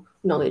or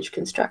knowledge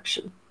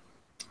construction?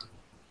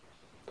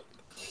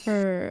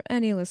 For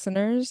any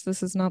listeners,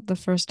 this is not the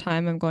first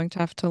time I'm going to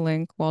have to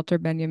link Walter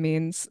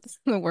Benjamin's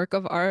The Work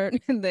of Art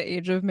in the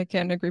Age of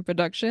Mechanic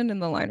Reproduction in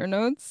the liner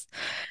notes.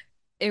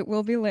 It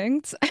will be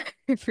linked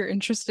if you're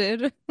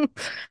interested.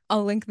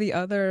 I'll link the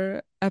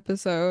other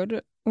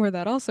episode where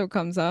that also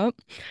comes up.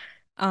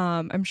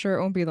 I'm sure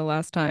it won't be the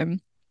last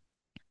time.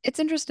 It's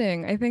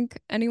interesting. I think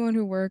anyone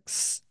who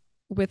works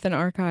with an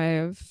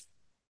archive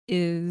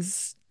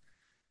is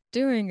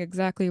doing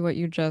exactly what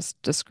you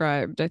just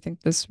described. I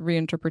think this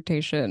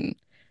reinterpretation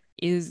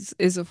is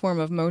a form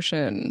of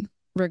motion,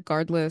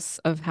 regardless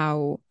of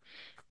how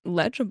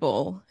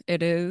legible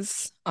it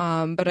is.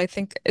 But I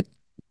think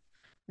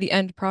the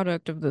end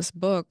product of this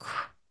book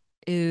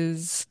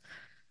is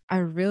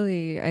a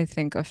really, I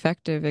think,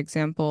 effective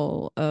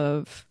example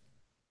of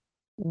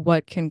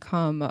what can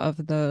come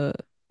of the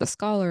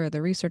scholar,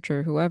 the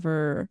researcher,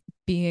 whoever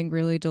being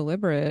really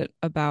deliberate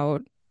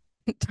about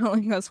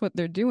telling us what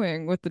they're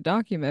doing with the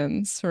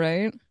documents,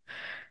 right?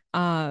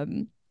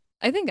 Um,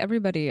 I think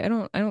everybody, I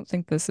don't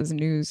think this is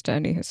news to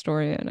any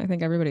historian. I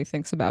think everybody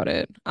thinks about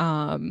it.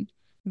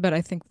 But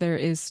I think there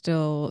is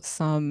still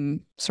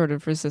some sort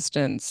of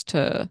resistance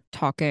to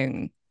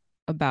talking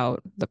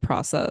about the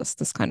process,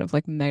 this kind of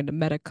like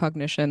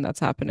metacognition that's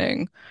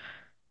happening.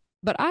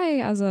 But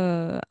as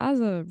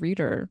a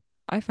reader,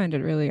 I find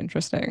it really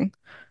interesting,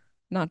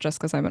 not just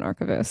because I'm an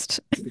archivist.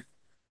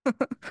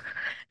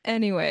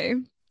 Anyway,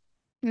 I'm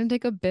gonna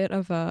take a bit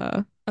of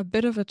a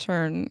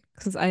turn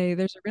because I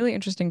there's a really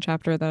interesting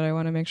chapter that I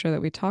want to make sure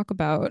that we talk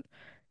about.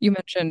 You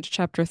mentioned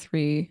chapter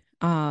 3,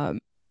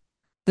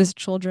 this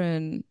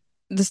children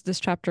this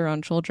chapter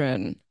on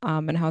children,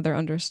 and how they're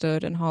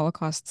understood in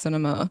Holocaust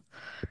cinema.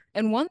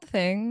 And one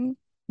thing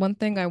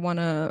I want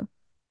to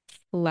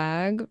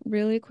flag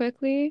really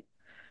quickly,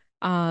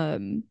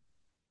 um,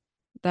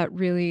 that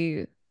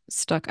really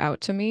stuck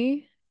out to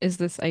me is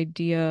this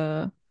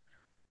idea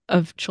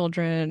of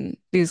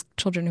these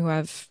children who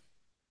have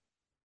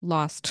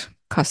lost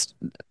cust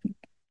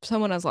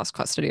someone has lost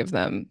custody of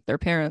them, their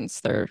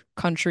parents, their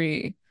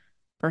country,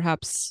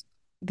 perhaps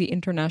the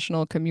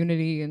international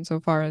community,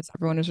 insofar as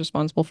everyone is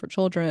responsible for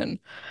children.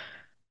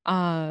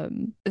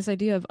 This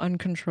idea of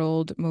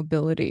uncontrolled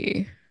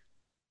mobility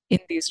in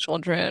these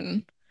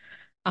children.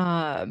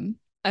 Um,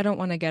 I don't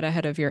want to get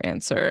ahead of your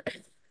answer.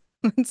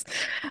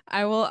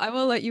 I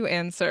will let you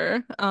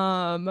answer.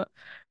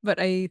 But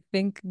I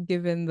think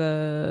given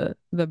the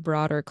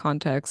broader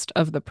context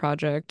of the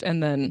project,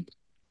 and then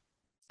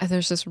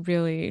there's this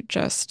really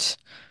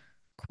just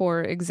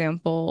core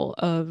example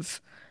of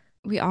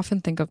we often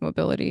think of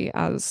mobility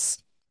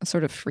as a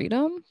sort of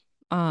freedom.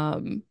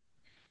 Um,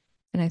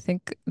 and I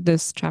think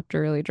this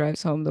chapter really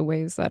drives home the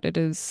ways that it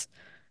is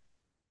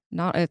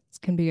not, it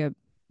can be a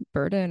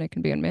burden, it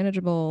can be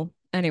unmanageable.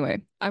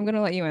 Anyway, I'm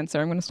gonna let you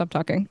answer. I'm gonna stop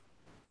talking.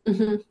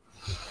 Mm-hmm.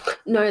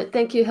 No,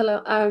 thank you,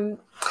 Hella.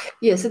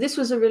 Yeah, so this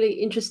was a really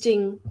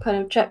interesting kind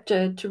of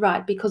chapter to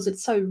write because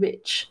it's so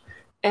rich,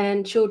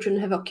 and children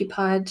have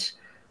occupied,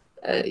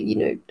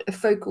 a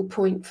focal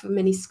point for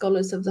many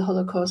scholars of the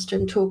Holocaust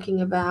and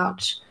talking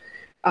about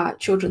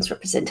children's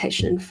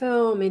representation in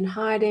film, in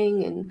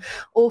hiding, in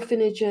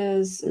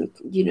orphanages, and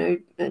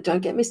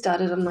don't get me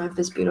started on Life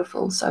is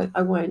Beautiful, so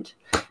I won't.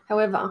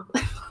 However,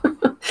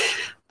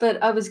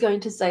 but I was going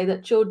to say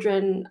that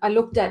children, I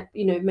looked at,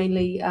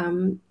 mainly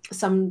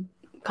some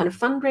kind of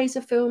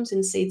fundraiser films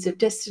in Seeds of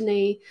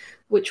Destiny,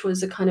 which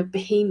was a kind of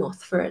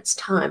behemoth for its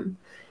time.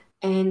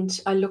 And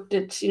I looked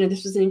at,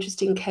 this was an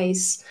interesting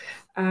case.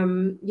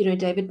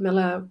 David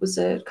Miller was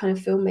a kind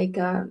of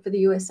filmmaker for the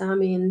US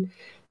Army, and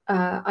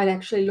I'd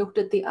actually looked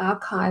at the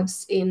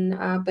archives in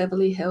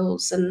Beverly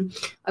Hills, and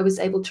I was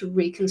able to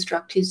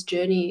reconstruct his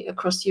journey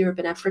across Europe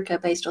and Africa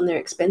based on their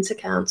expense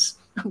accounts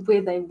of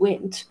where they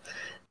went.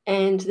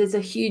 And there's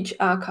a huge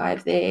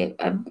archive there,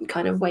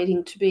 kind of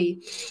waiting to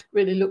be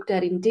really looked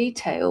at in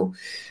detail.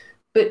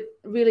 But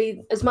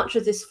really, as much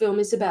as this film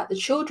is about the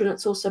children,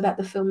 it's also about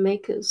the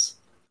filmmakers.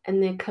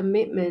 and their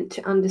commitment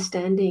to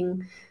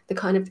understanding the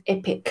kind of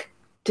epic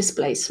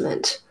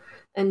displacement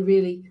and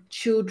really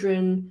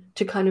children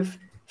to kind of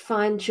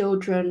find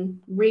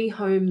children,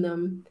 rehome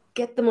them,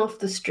 get them off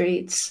the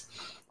streets.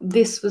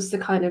 This was the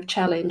kind of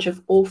challenge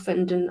of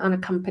orphaned and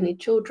unaccompanied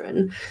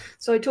children.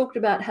 So I talked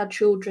about how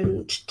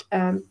children,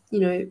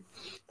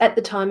 at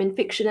the time in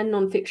fiction and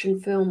non-fiction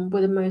film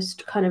were the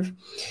most kind of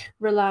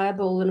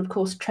reliable and, of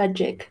course,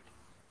 tragic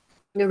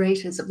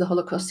narrators of the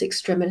Holocaust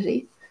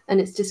extremity and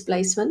its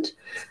displacement.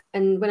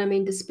 And when I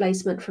mean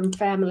displacement from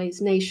families,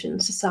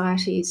 nations,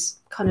 societies,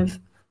 kind of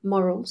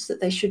morals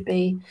that they should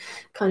be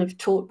kind of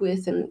taught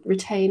with and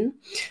retain.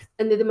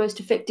 And they're the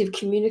most effective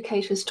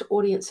communicators to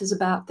audiences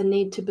about the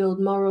need to build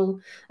moral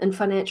and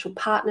financial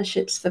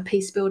partnerships for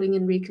peace building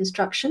and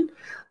reconstruction.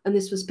 And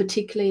this was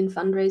particularly in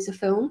fundraiser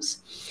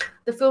films.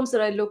 The films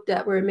that I looked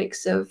at were a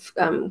mix of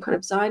kind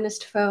of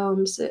Zionist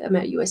films,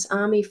 US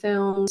Army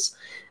films,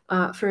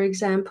 for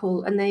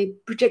example, and they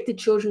projected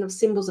children of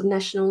symbols of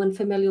national and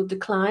familial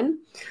decline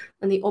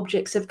and the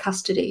objects of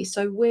custody.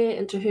 So where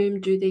and to whom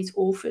do these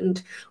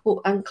orphaned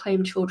or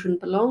unclaimed children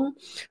belong?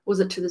 Was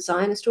it to the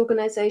Zionist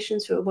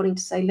organizations who are wanting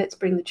to say, let's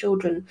bring the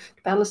children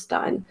to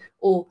Palestine,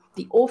 or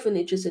the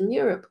orphanages in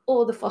Europe,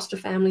 or the foster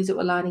families that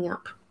were lining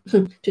up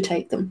to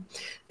take them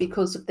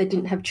because they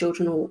didn't have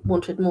children or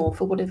wanted more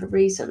for whatever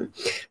reason?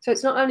 So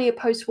it's not only a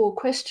post-war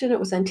question, it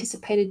was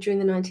anticipated during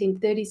the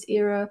 1930s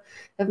era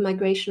of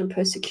migration and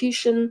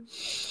persecution.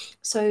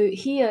 So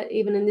here,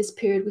 even in this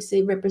period, we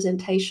see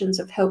representations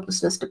of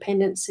helplessness,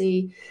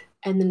 dependency,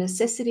 and the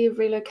necessity of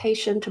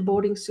relocation to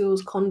boarding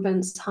schools,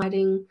 convents,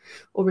 hiding,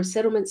 or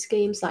resettlement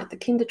schemes like the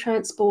kinder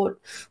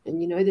transport.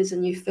 And there's a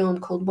new film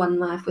called One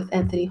Life with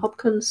Anthony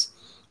Hopkins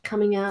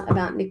coming out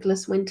about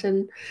Nicholas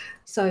Winton.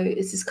 So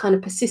it's this kind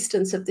of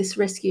persistence of this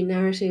rescue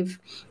narrative.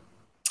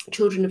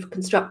 Children have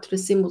constructed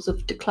as symbols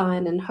of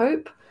decline and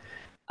hope.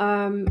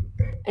 And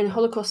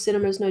Holocaust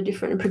cinema is no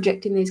different in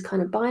projecting these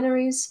kind of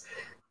binaries.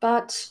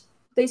 But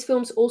these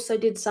films also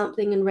did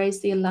something and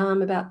raised the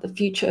alarm about the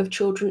future of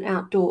children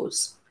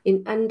outdoors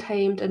in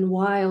untamed and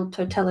wild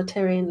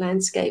totalitarian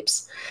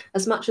landscapes.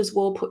 As much as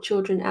war put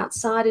children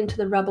outside into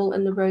the rubble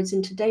and the roads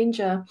into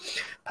danger,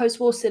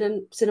 post-war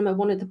cinema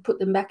wanted to put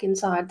them back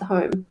inside the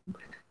home,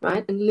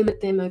 right, and limit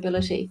their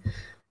mobility.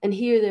 And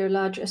here there are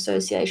large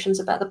associations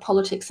about the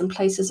politics and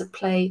places of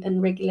play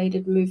and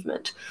regulated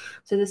movement.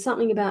 So there's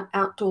something about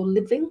outdoor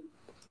living.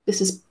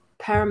 This is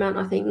paramount,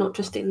 I think, not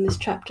just in this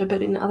chapter,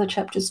 but in other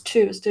chapters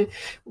too, as to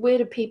where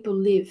do people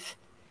live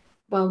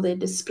while they're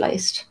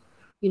displaced?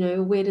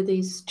 Where do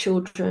these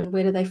children,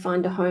 where do they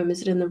find a home?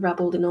 Is it in the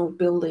rubble, in old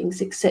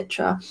buildings,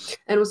 etc.?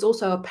 And it was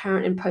also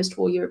apparent in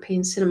post-war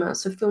European cinema.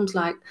 So films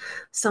like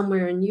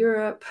Somewhere in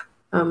Europe,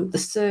 The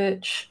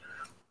Search.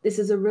 This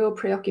is a real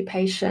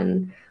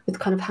preoccupation with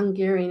kind of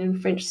Hungarian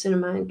and French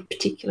cinema, in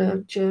particular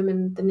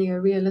German, the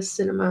neo-realist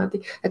cinema,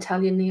 the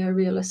Italian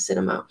neo-realist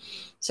cinema.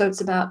 So it's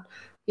about,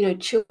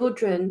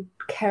 children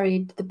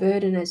carried the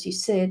burden, as you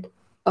said,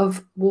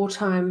 of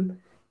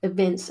wartime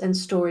events and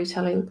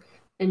storytelling.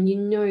 And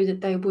that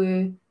they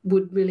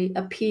would really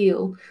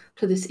appeal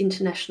to this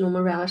international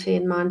morality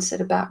and mindset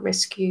about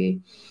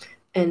rescue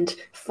and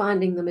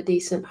finding them a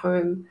decent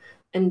home,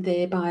 and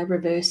thereby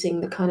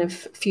reversing the kind of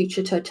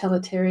future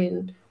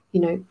totalitarian,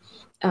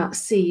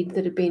 seed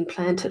that had been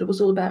planted. It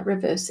was all about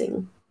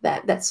reversing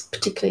that. That's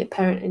particularly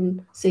apparent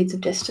in Seeds of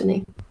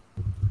Destiny.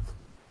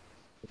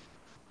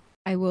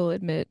 I will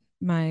admit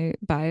my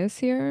bias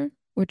here,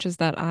 which is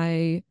that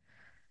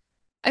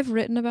I've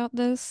written about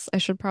this. I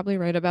should probably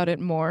write about it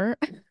more.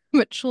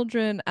 But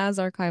children as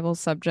archival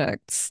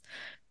subjects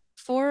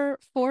for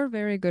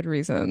very good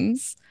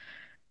reasons.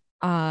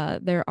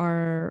 There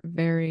are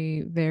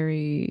very,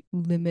 very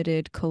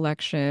limited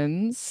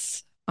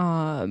collections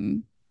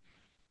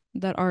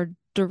that are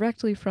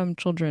directly from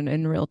children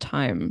in real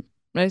time.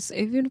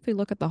 Even if we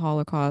look at the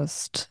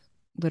Holocaust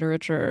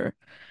literature,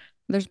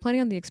 there's plenty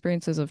on the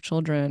experiences of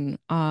children.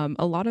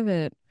 A lot of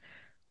it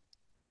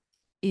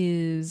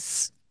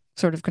is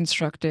sort of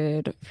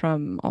constructed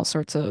from all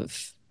sorts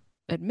of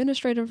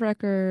administrative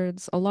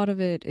records. A lot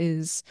of it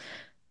is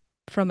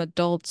from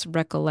adults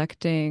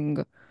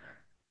recollecting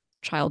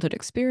childhood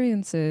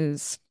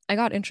experiences. I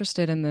got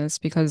interested in this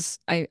because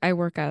I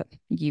work at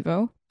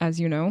YIVO, as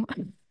you know,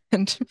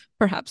 and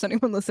perhaps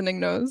anyone listening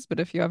knows, but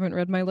if you haven't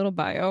read my little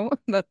bio,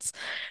 that's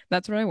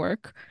where I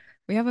work.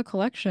 We have a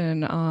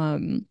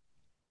collection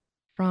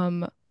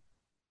from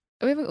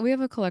we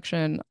have a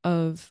collection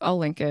of, I'll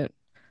link it,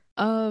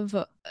 of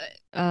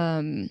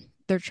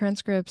their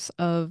transcripts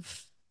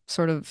of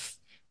sort of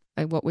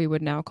what we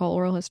would now call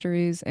oral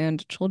histories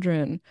and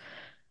children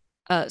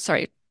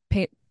sorry,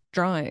 paint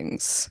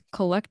drawings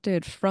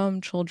collected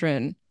from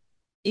children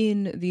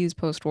in these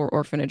post-war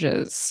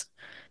orphanages.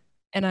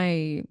 And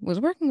I was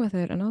working with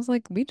it and I was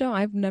like,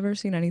 I've never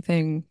seen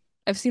anything,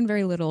 I've seen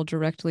very little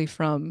directly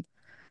from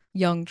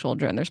young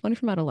children. There's plenty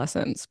from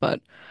adolescents,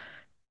 but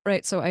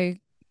right, so I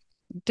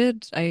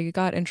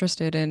got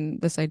interested in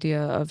this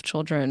idea of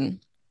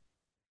children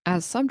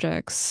as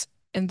subjects.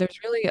 And there's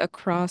really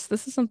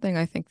this is something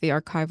I think the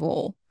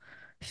archival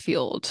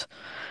field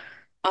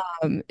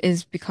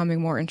is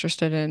becoming more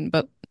interested in.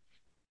 But,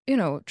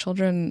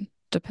 children,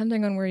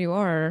 depending on where you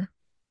are,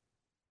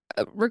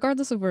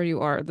 regardless of where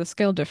you are, the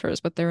scale differs,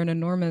 but they're an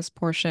enormous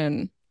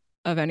portion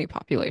of any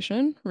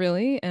population,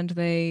 really, and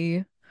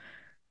they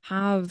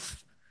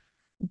have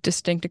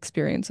distinct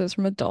experiences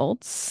from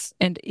adults.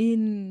 And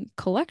in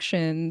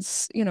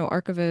collections,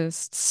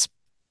 archivists,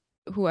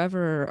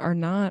 whoever, are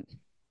not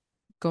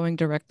going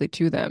directly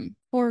to them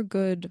for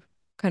good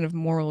kind of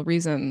moral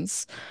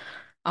reasons.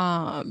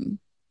 Um,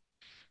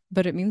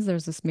 but it means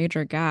there's this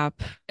major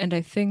gap. And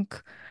I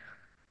think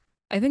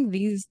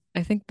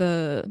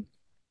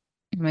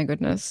my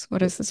goodness,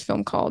 what is this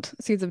film called?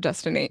 Seeds of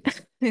Destiny.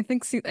 I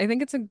think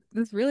it's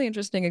this really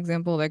interesting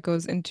example that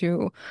goes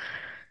into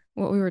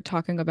what we were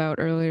talking about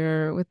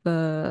earlier with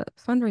the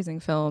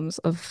fundraising films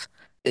of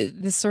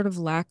this sort of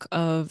lack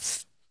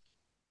of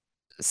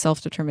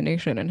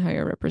self-determination and how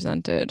you're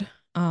represented.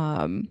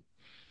 Um,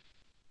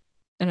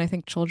 and I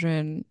think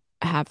children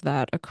have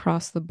that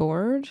across the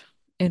board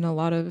in a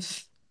lot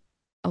of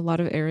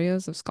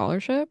areas of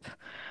scholarship.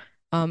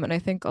 And I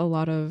think a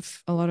lot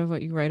of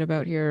what you write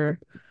about here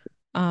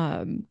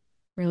um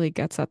really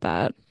gets at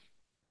that.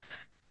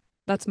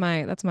 That's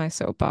my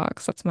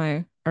soapbox. That's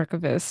my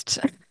archivist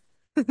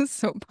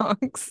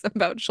soapbox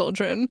about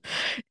children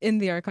in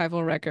the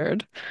archival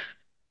record.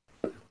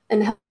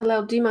 And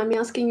hello, do you mind me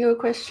asking you a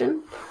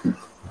question?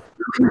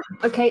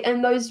 Okay,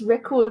 and those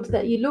records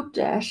that you looked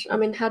at, I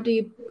mean, how do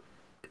you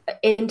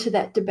enter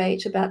that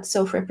debate about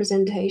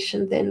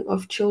self-representation then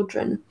of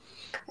children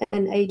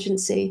and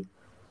agency?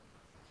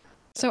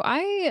 So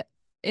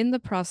in the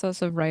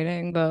process of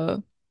writing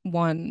the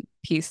one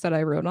piece that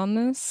I wrote on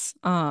this,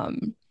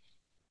 and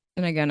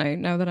again, I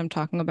now that I'm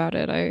talking about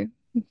it, I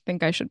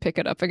think I should pick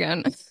it up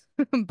again.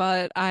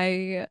 But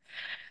I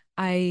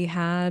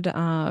had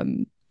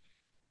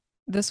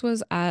this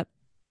was at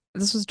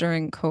this was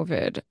during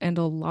COVID, and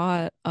a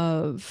lot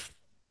of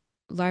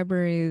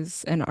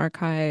libraries and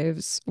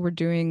archives were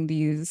doing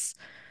these,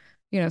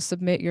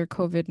 submit your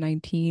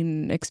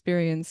COVID-19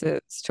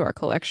 experiences to our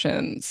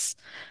collections.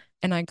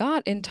 And I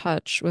got in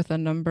touch with a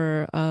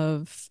number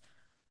of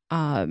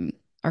um,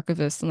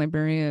 archivists and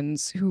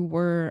librarians who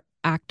were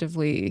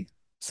actively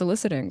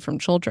soliciting from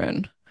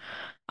children.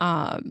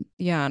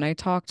 Yeah, and I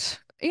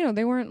talked,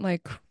 they weren't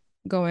like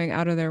going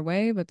out of their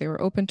way, but they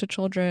were open to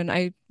children.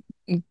 I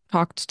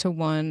talked to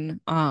one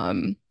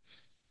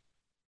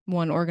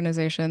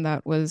organization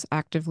that was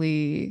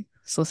actively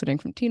soliciting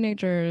from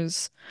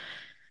teenagers,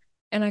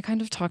 and I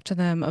kind of talked to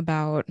them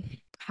about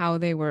how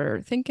they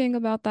were thinking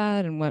about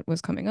that and what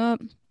was coming up.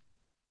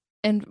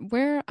 And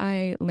where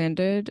I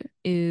landed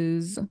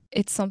is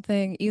it's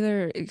something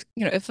either,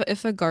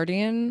 if a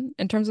guardian,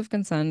 in terms of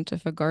consent,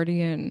 if a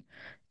guardian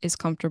is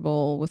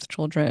comfortable with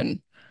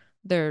children,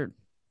 their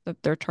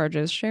their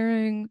charges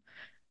sharing,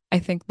 I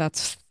think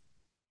that's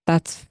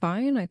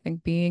fine. I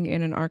think being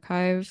in an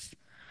archive,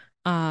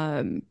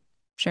 um,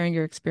 sharing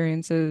your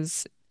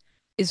experiences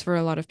is for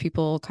a lot of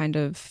people kind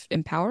of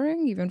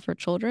empowering, even for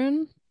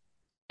children.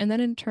 And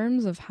then in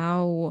terms of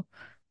how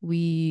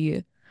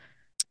we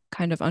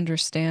kind of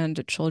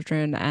understand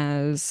children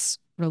as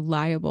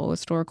reliable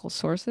historical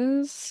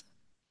sources,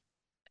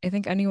 I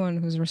think anyone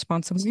who's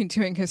responsibly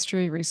doing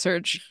history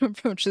research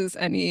approaches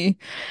any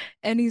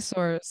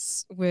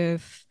source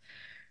with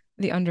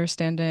the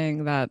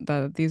understanding that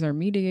these are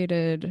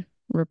mediated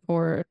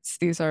reports.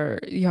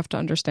 You have to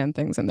understand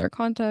things in their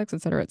context,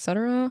 et cetera, et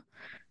cetera.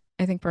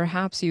 I think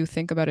perhaps you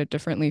think about it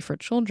differently for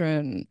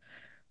children,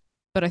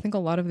 but I think a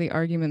lot of the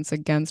arguments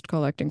against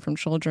collecting from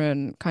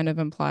children kind of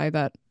imply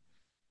that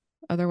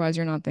otherwise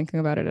you're not thinking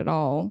about it at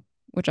all,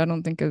 which I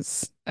don't think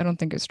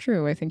is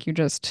true. I think you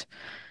just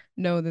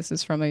know this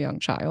is from a young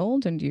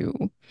child and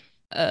you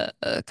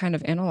kind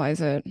of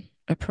analyze it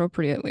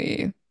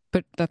appropriately.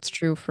 But that's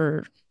true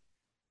for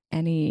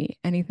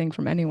anything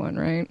from anyone,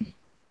 right?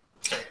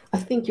 I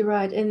think you're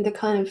right, and the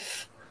kind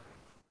of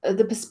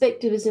the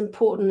perspective is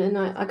important. And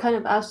I kind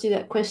of asked you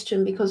that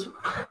question because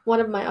one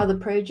of my other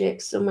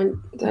projects and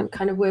when I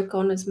kind of work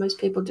on, as most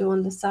people do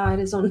on the side,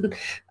 is on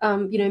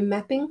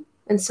mapping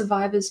and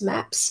survivors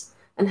maps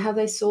and how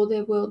they saw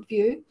their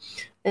worldview.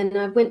 And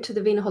I went to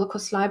the Wiener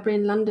Holocaust Library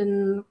in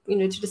London,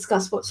 to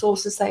discuss what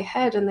sources they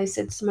had. And they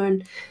said,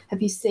 Simone,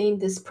 have you seen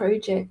this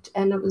project?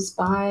 And it was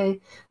by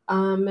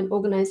an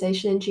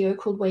organization, NGO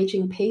called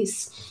Waging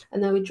Peace.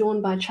 And they were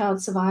drawn by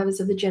child survivors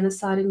of the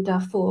genocide in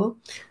Darfur.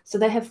 So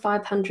they have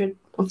 500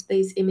 of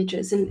these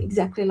images, and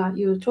exactly like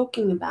you were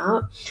talking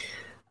about.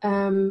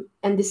 And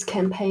this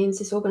campaigns,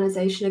 this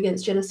organization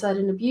against genocide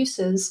and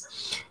abuses.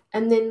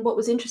 And then what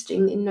was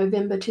interesting, in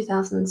November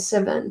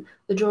 2007,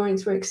 the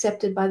drawings were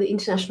accepted by the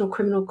International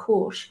Criminal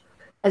Court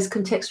as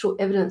contextual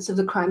evidence of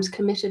the crimes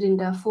committed in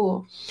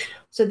Darfur.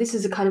 So this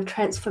is a kind of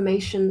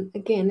transformation,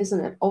 again,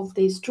 isn't it, of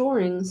these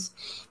drawings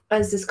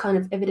as this kind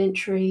of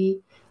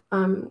evidentiary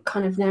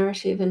kind of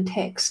narrative and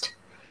text.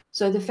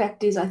 So the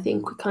fact is, I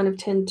think we kind of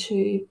tend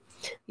to,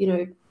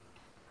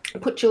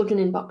 put children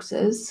in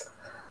boxes,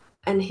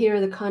 and here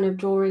are the kind of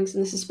drawings,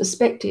 and this is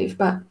perspective,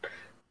 but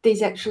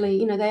these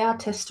actually, they are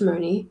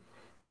testimony,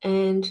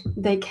 and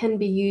they can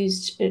be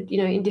used,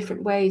 in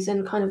different ways,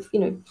 and kind of,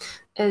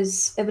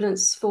 as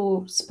evidence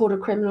for support a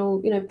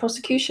criminal,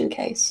 prosecution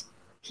case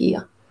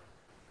here.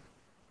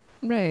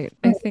 Right.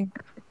 I think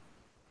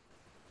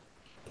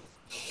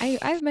I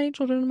have many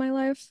children in my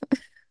life.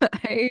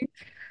 I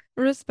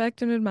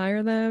respect and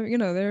admire them. You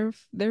know,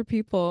 they're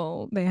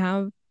people. They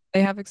have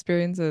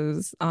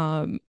experiences,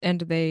 and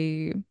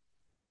the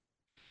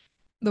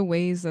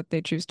ways that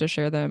they choose to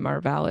share them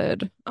are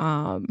valid.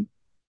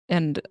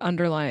 And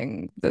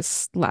underlying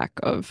this lack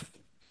of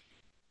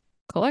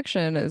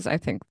collection is, I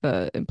think,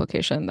 the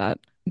implication that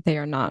they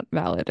are not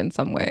valid in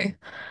some way.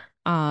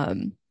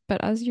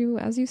 But as you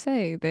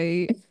say,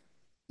 they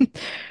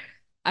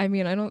I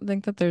mean, I don't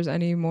think that there's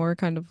any more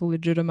kind of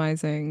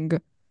legitimizing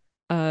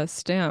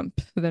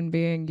stamp than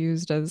being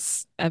used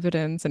as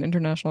evidence in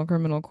international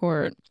criminal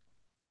court.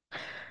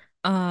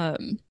 All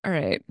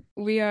right.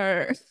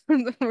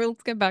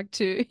 Let's get back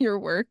to your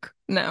work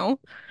now.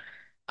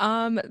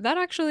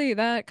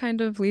 That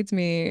kind of leads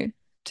me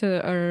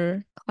to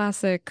our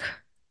classic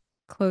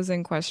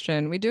closing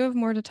question. We do have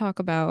more to talk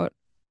about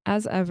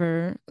as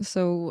ever,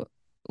 so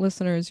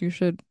listeners, you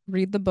should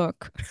read the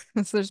book,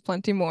 so there's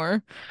plenty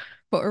more,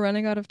 but we're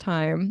running out of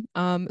time.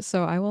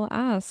 So I will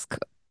ask,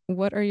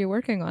 what are you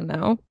working on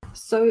now?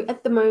 So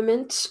at the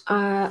moment,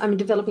 I'm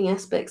developing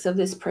aspects of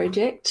this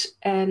project,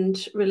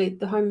 and really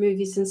the home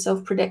movies and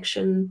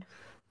self-projection,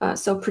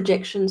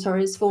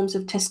 sorry, as forms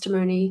of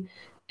testimony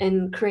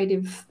and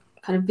creative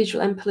kind of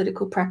visual and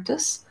political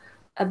practice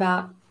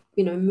about,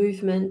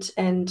 movement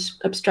and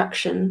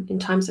abstraction in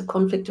times of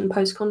conflict and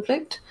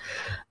post-conflict.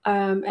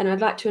 And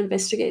I'd like to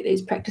investigate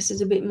these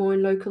practices a bit more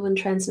in local and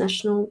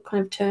transnational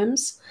kind of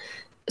terms,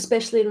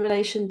 especially in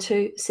relation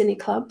to cine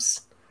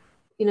clubs.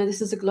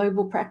 This is a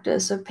global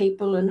practice of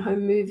people and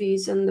home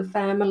movies and the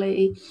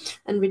family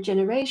and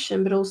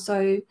regeneration, but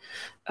also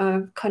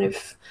kind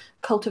of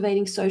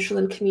cultivating social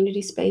and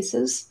community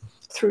spaces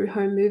through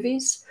home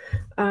movies.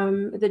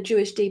 The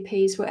Jewish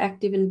DPs were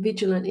active and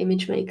vigilant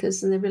image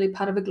makers, and they're really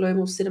part of a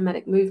global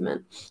cinematic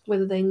movement,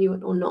 whether they knew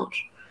it or not.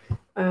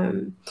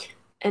 Um,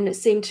 and it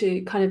seemed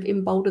to kind of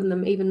embolden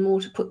them even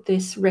more to put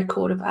this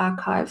record of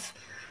archive,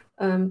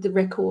 the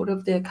record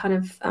of their kind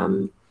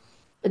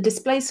of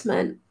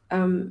displacement,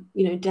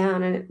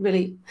 down. And it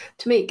really,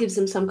 to me, it gives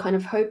them some kind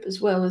of hope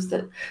as well, is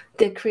that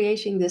they're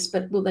creating this,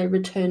 but will they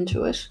return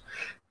to it?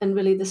 And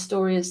really, the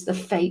story is the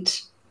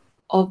fate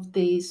of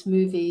these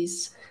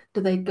movies.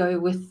 Do they go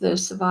with the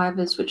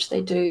survivors, which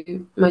they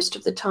do most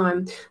of the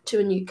time, to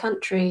a new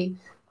country?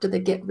 Do they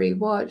get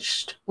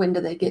rewatched? When do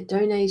they get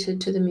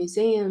donated to the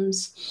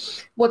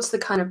museums? What's the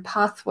kind of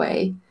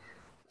pathway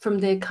from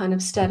their kind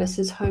of status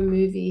as home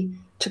movie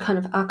to kind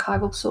of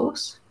archival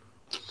source?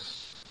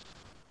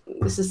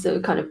 This is the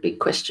kind of big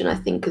question, I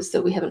think, is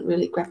that we haven't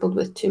really grappled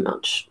with too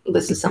much.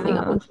 This is something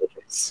I Yeah, want to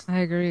address. I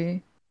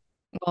agree.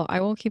 Well,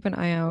 I will keep an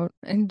eye out,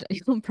 and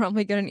you'll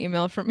probably get an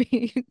email from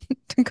me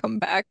to come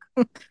back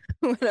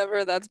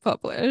whenever that's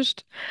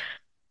published.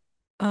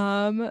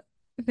 Um,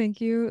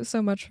 Thank you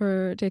so much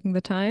for taking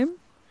the time.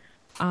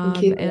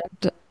 Thank you.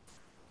 And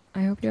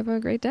I hope you have a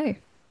great day.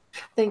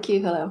 Thank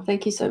you. Hello.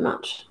 Thank you so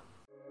much.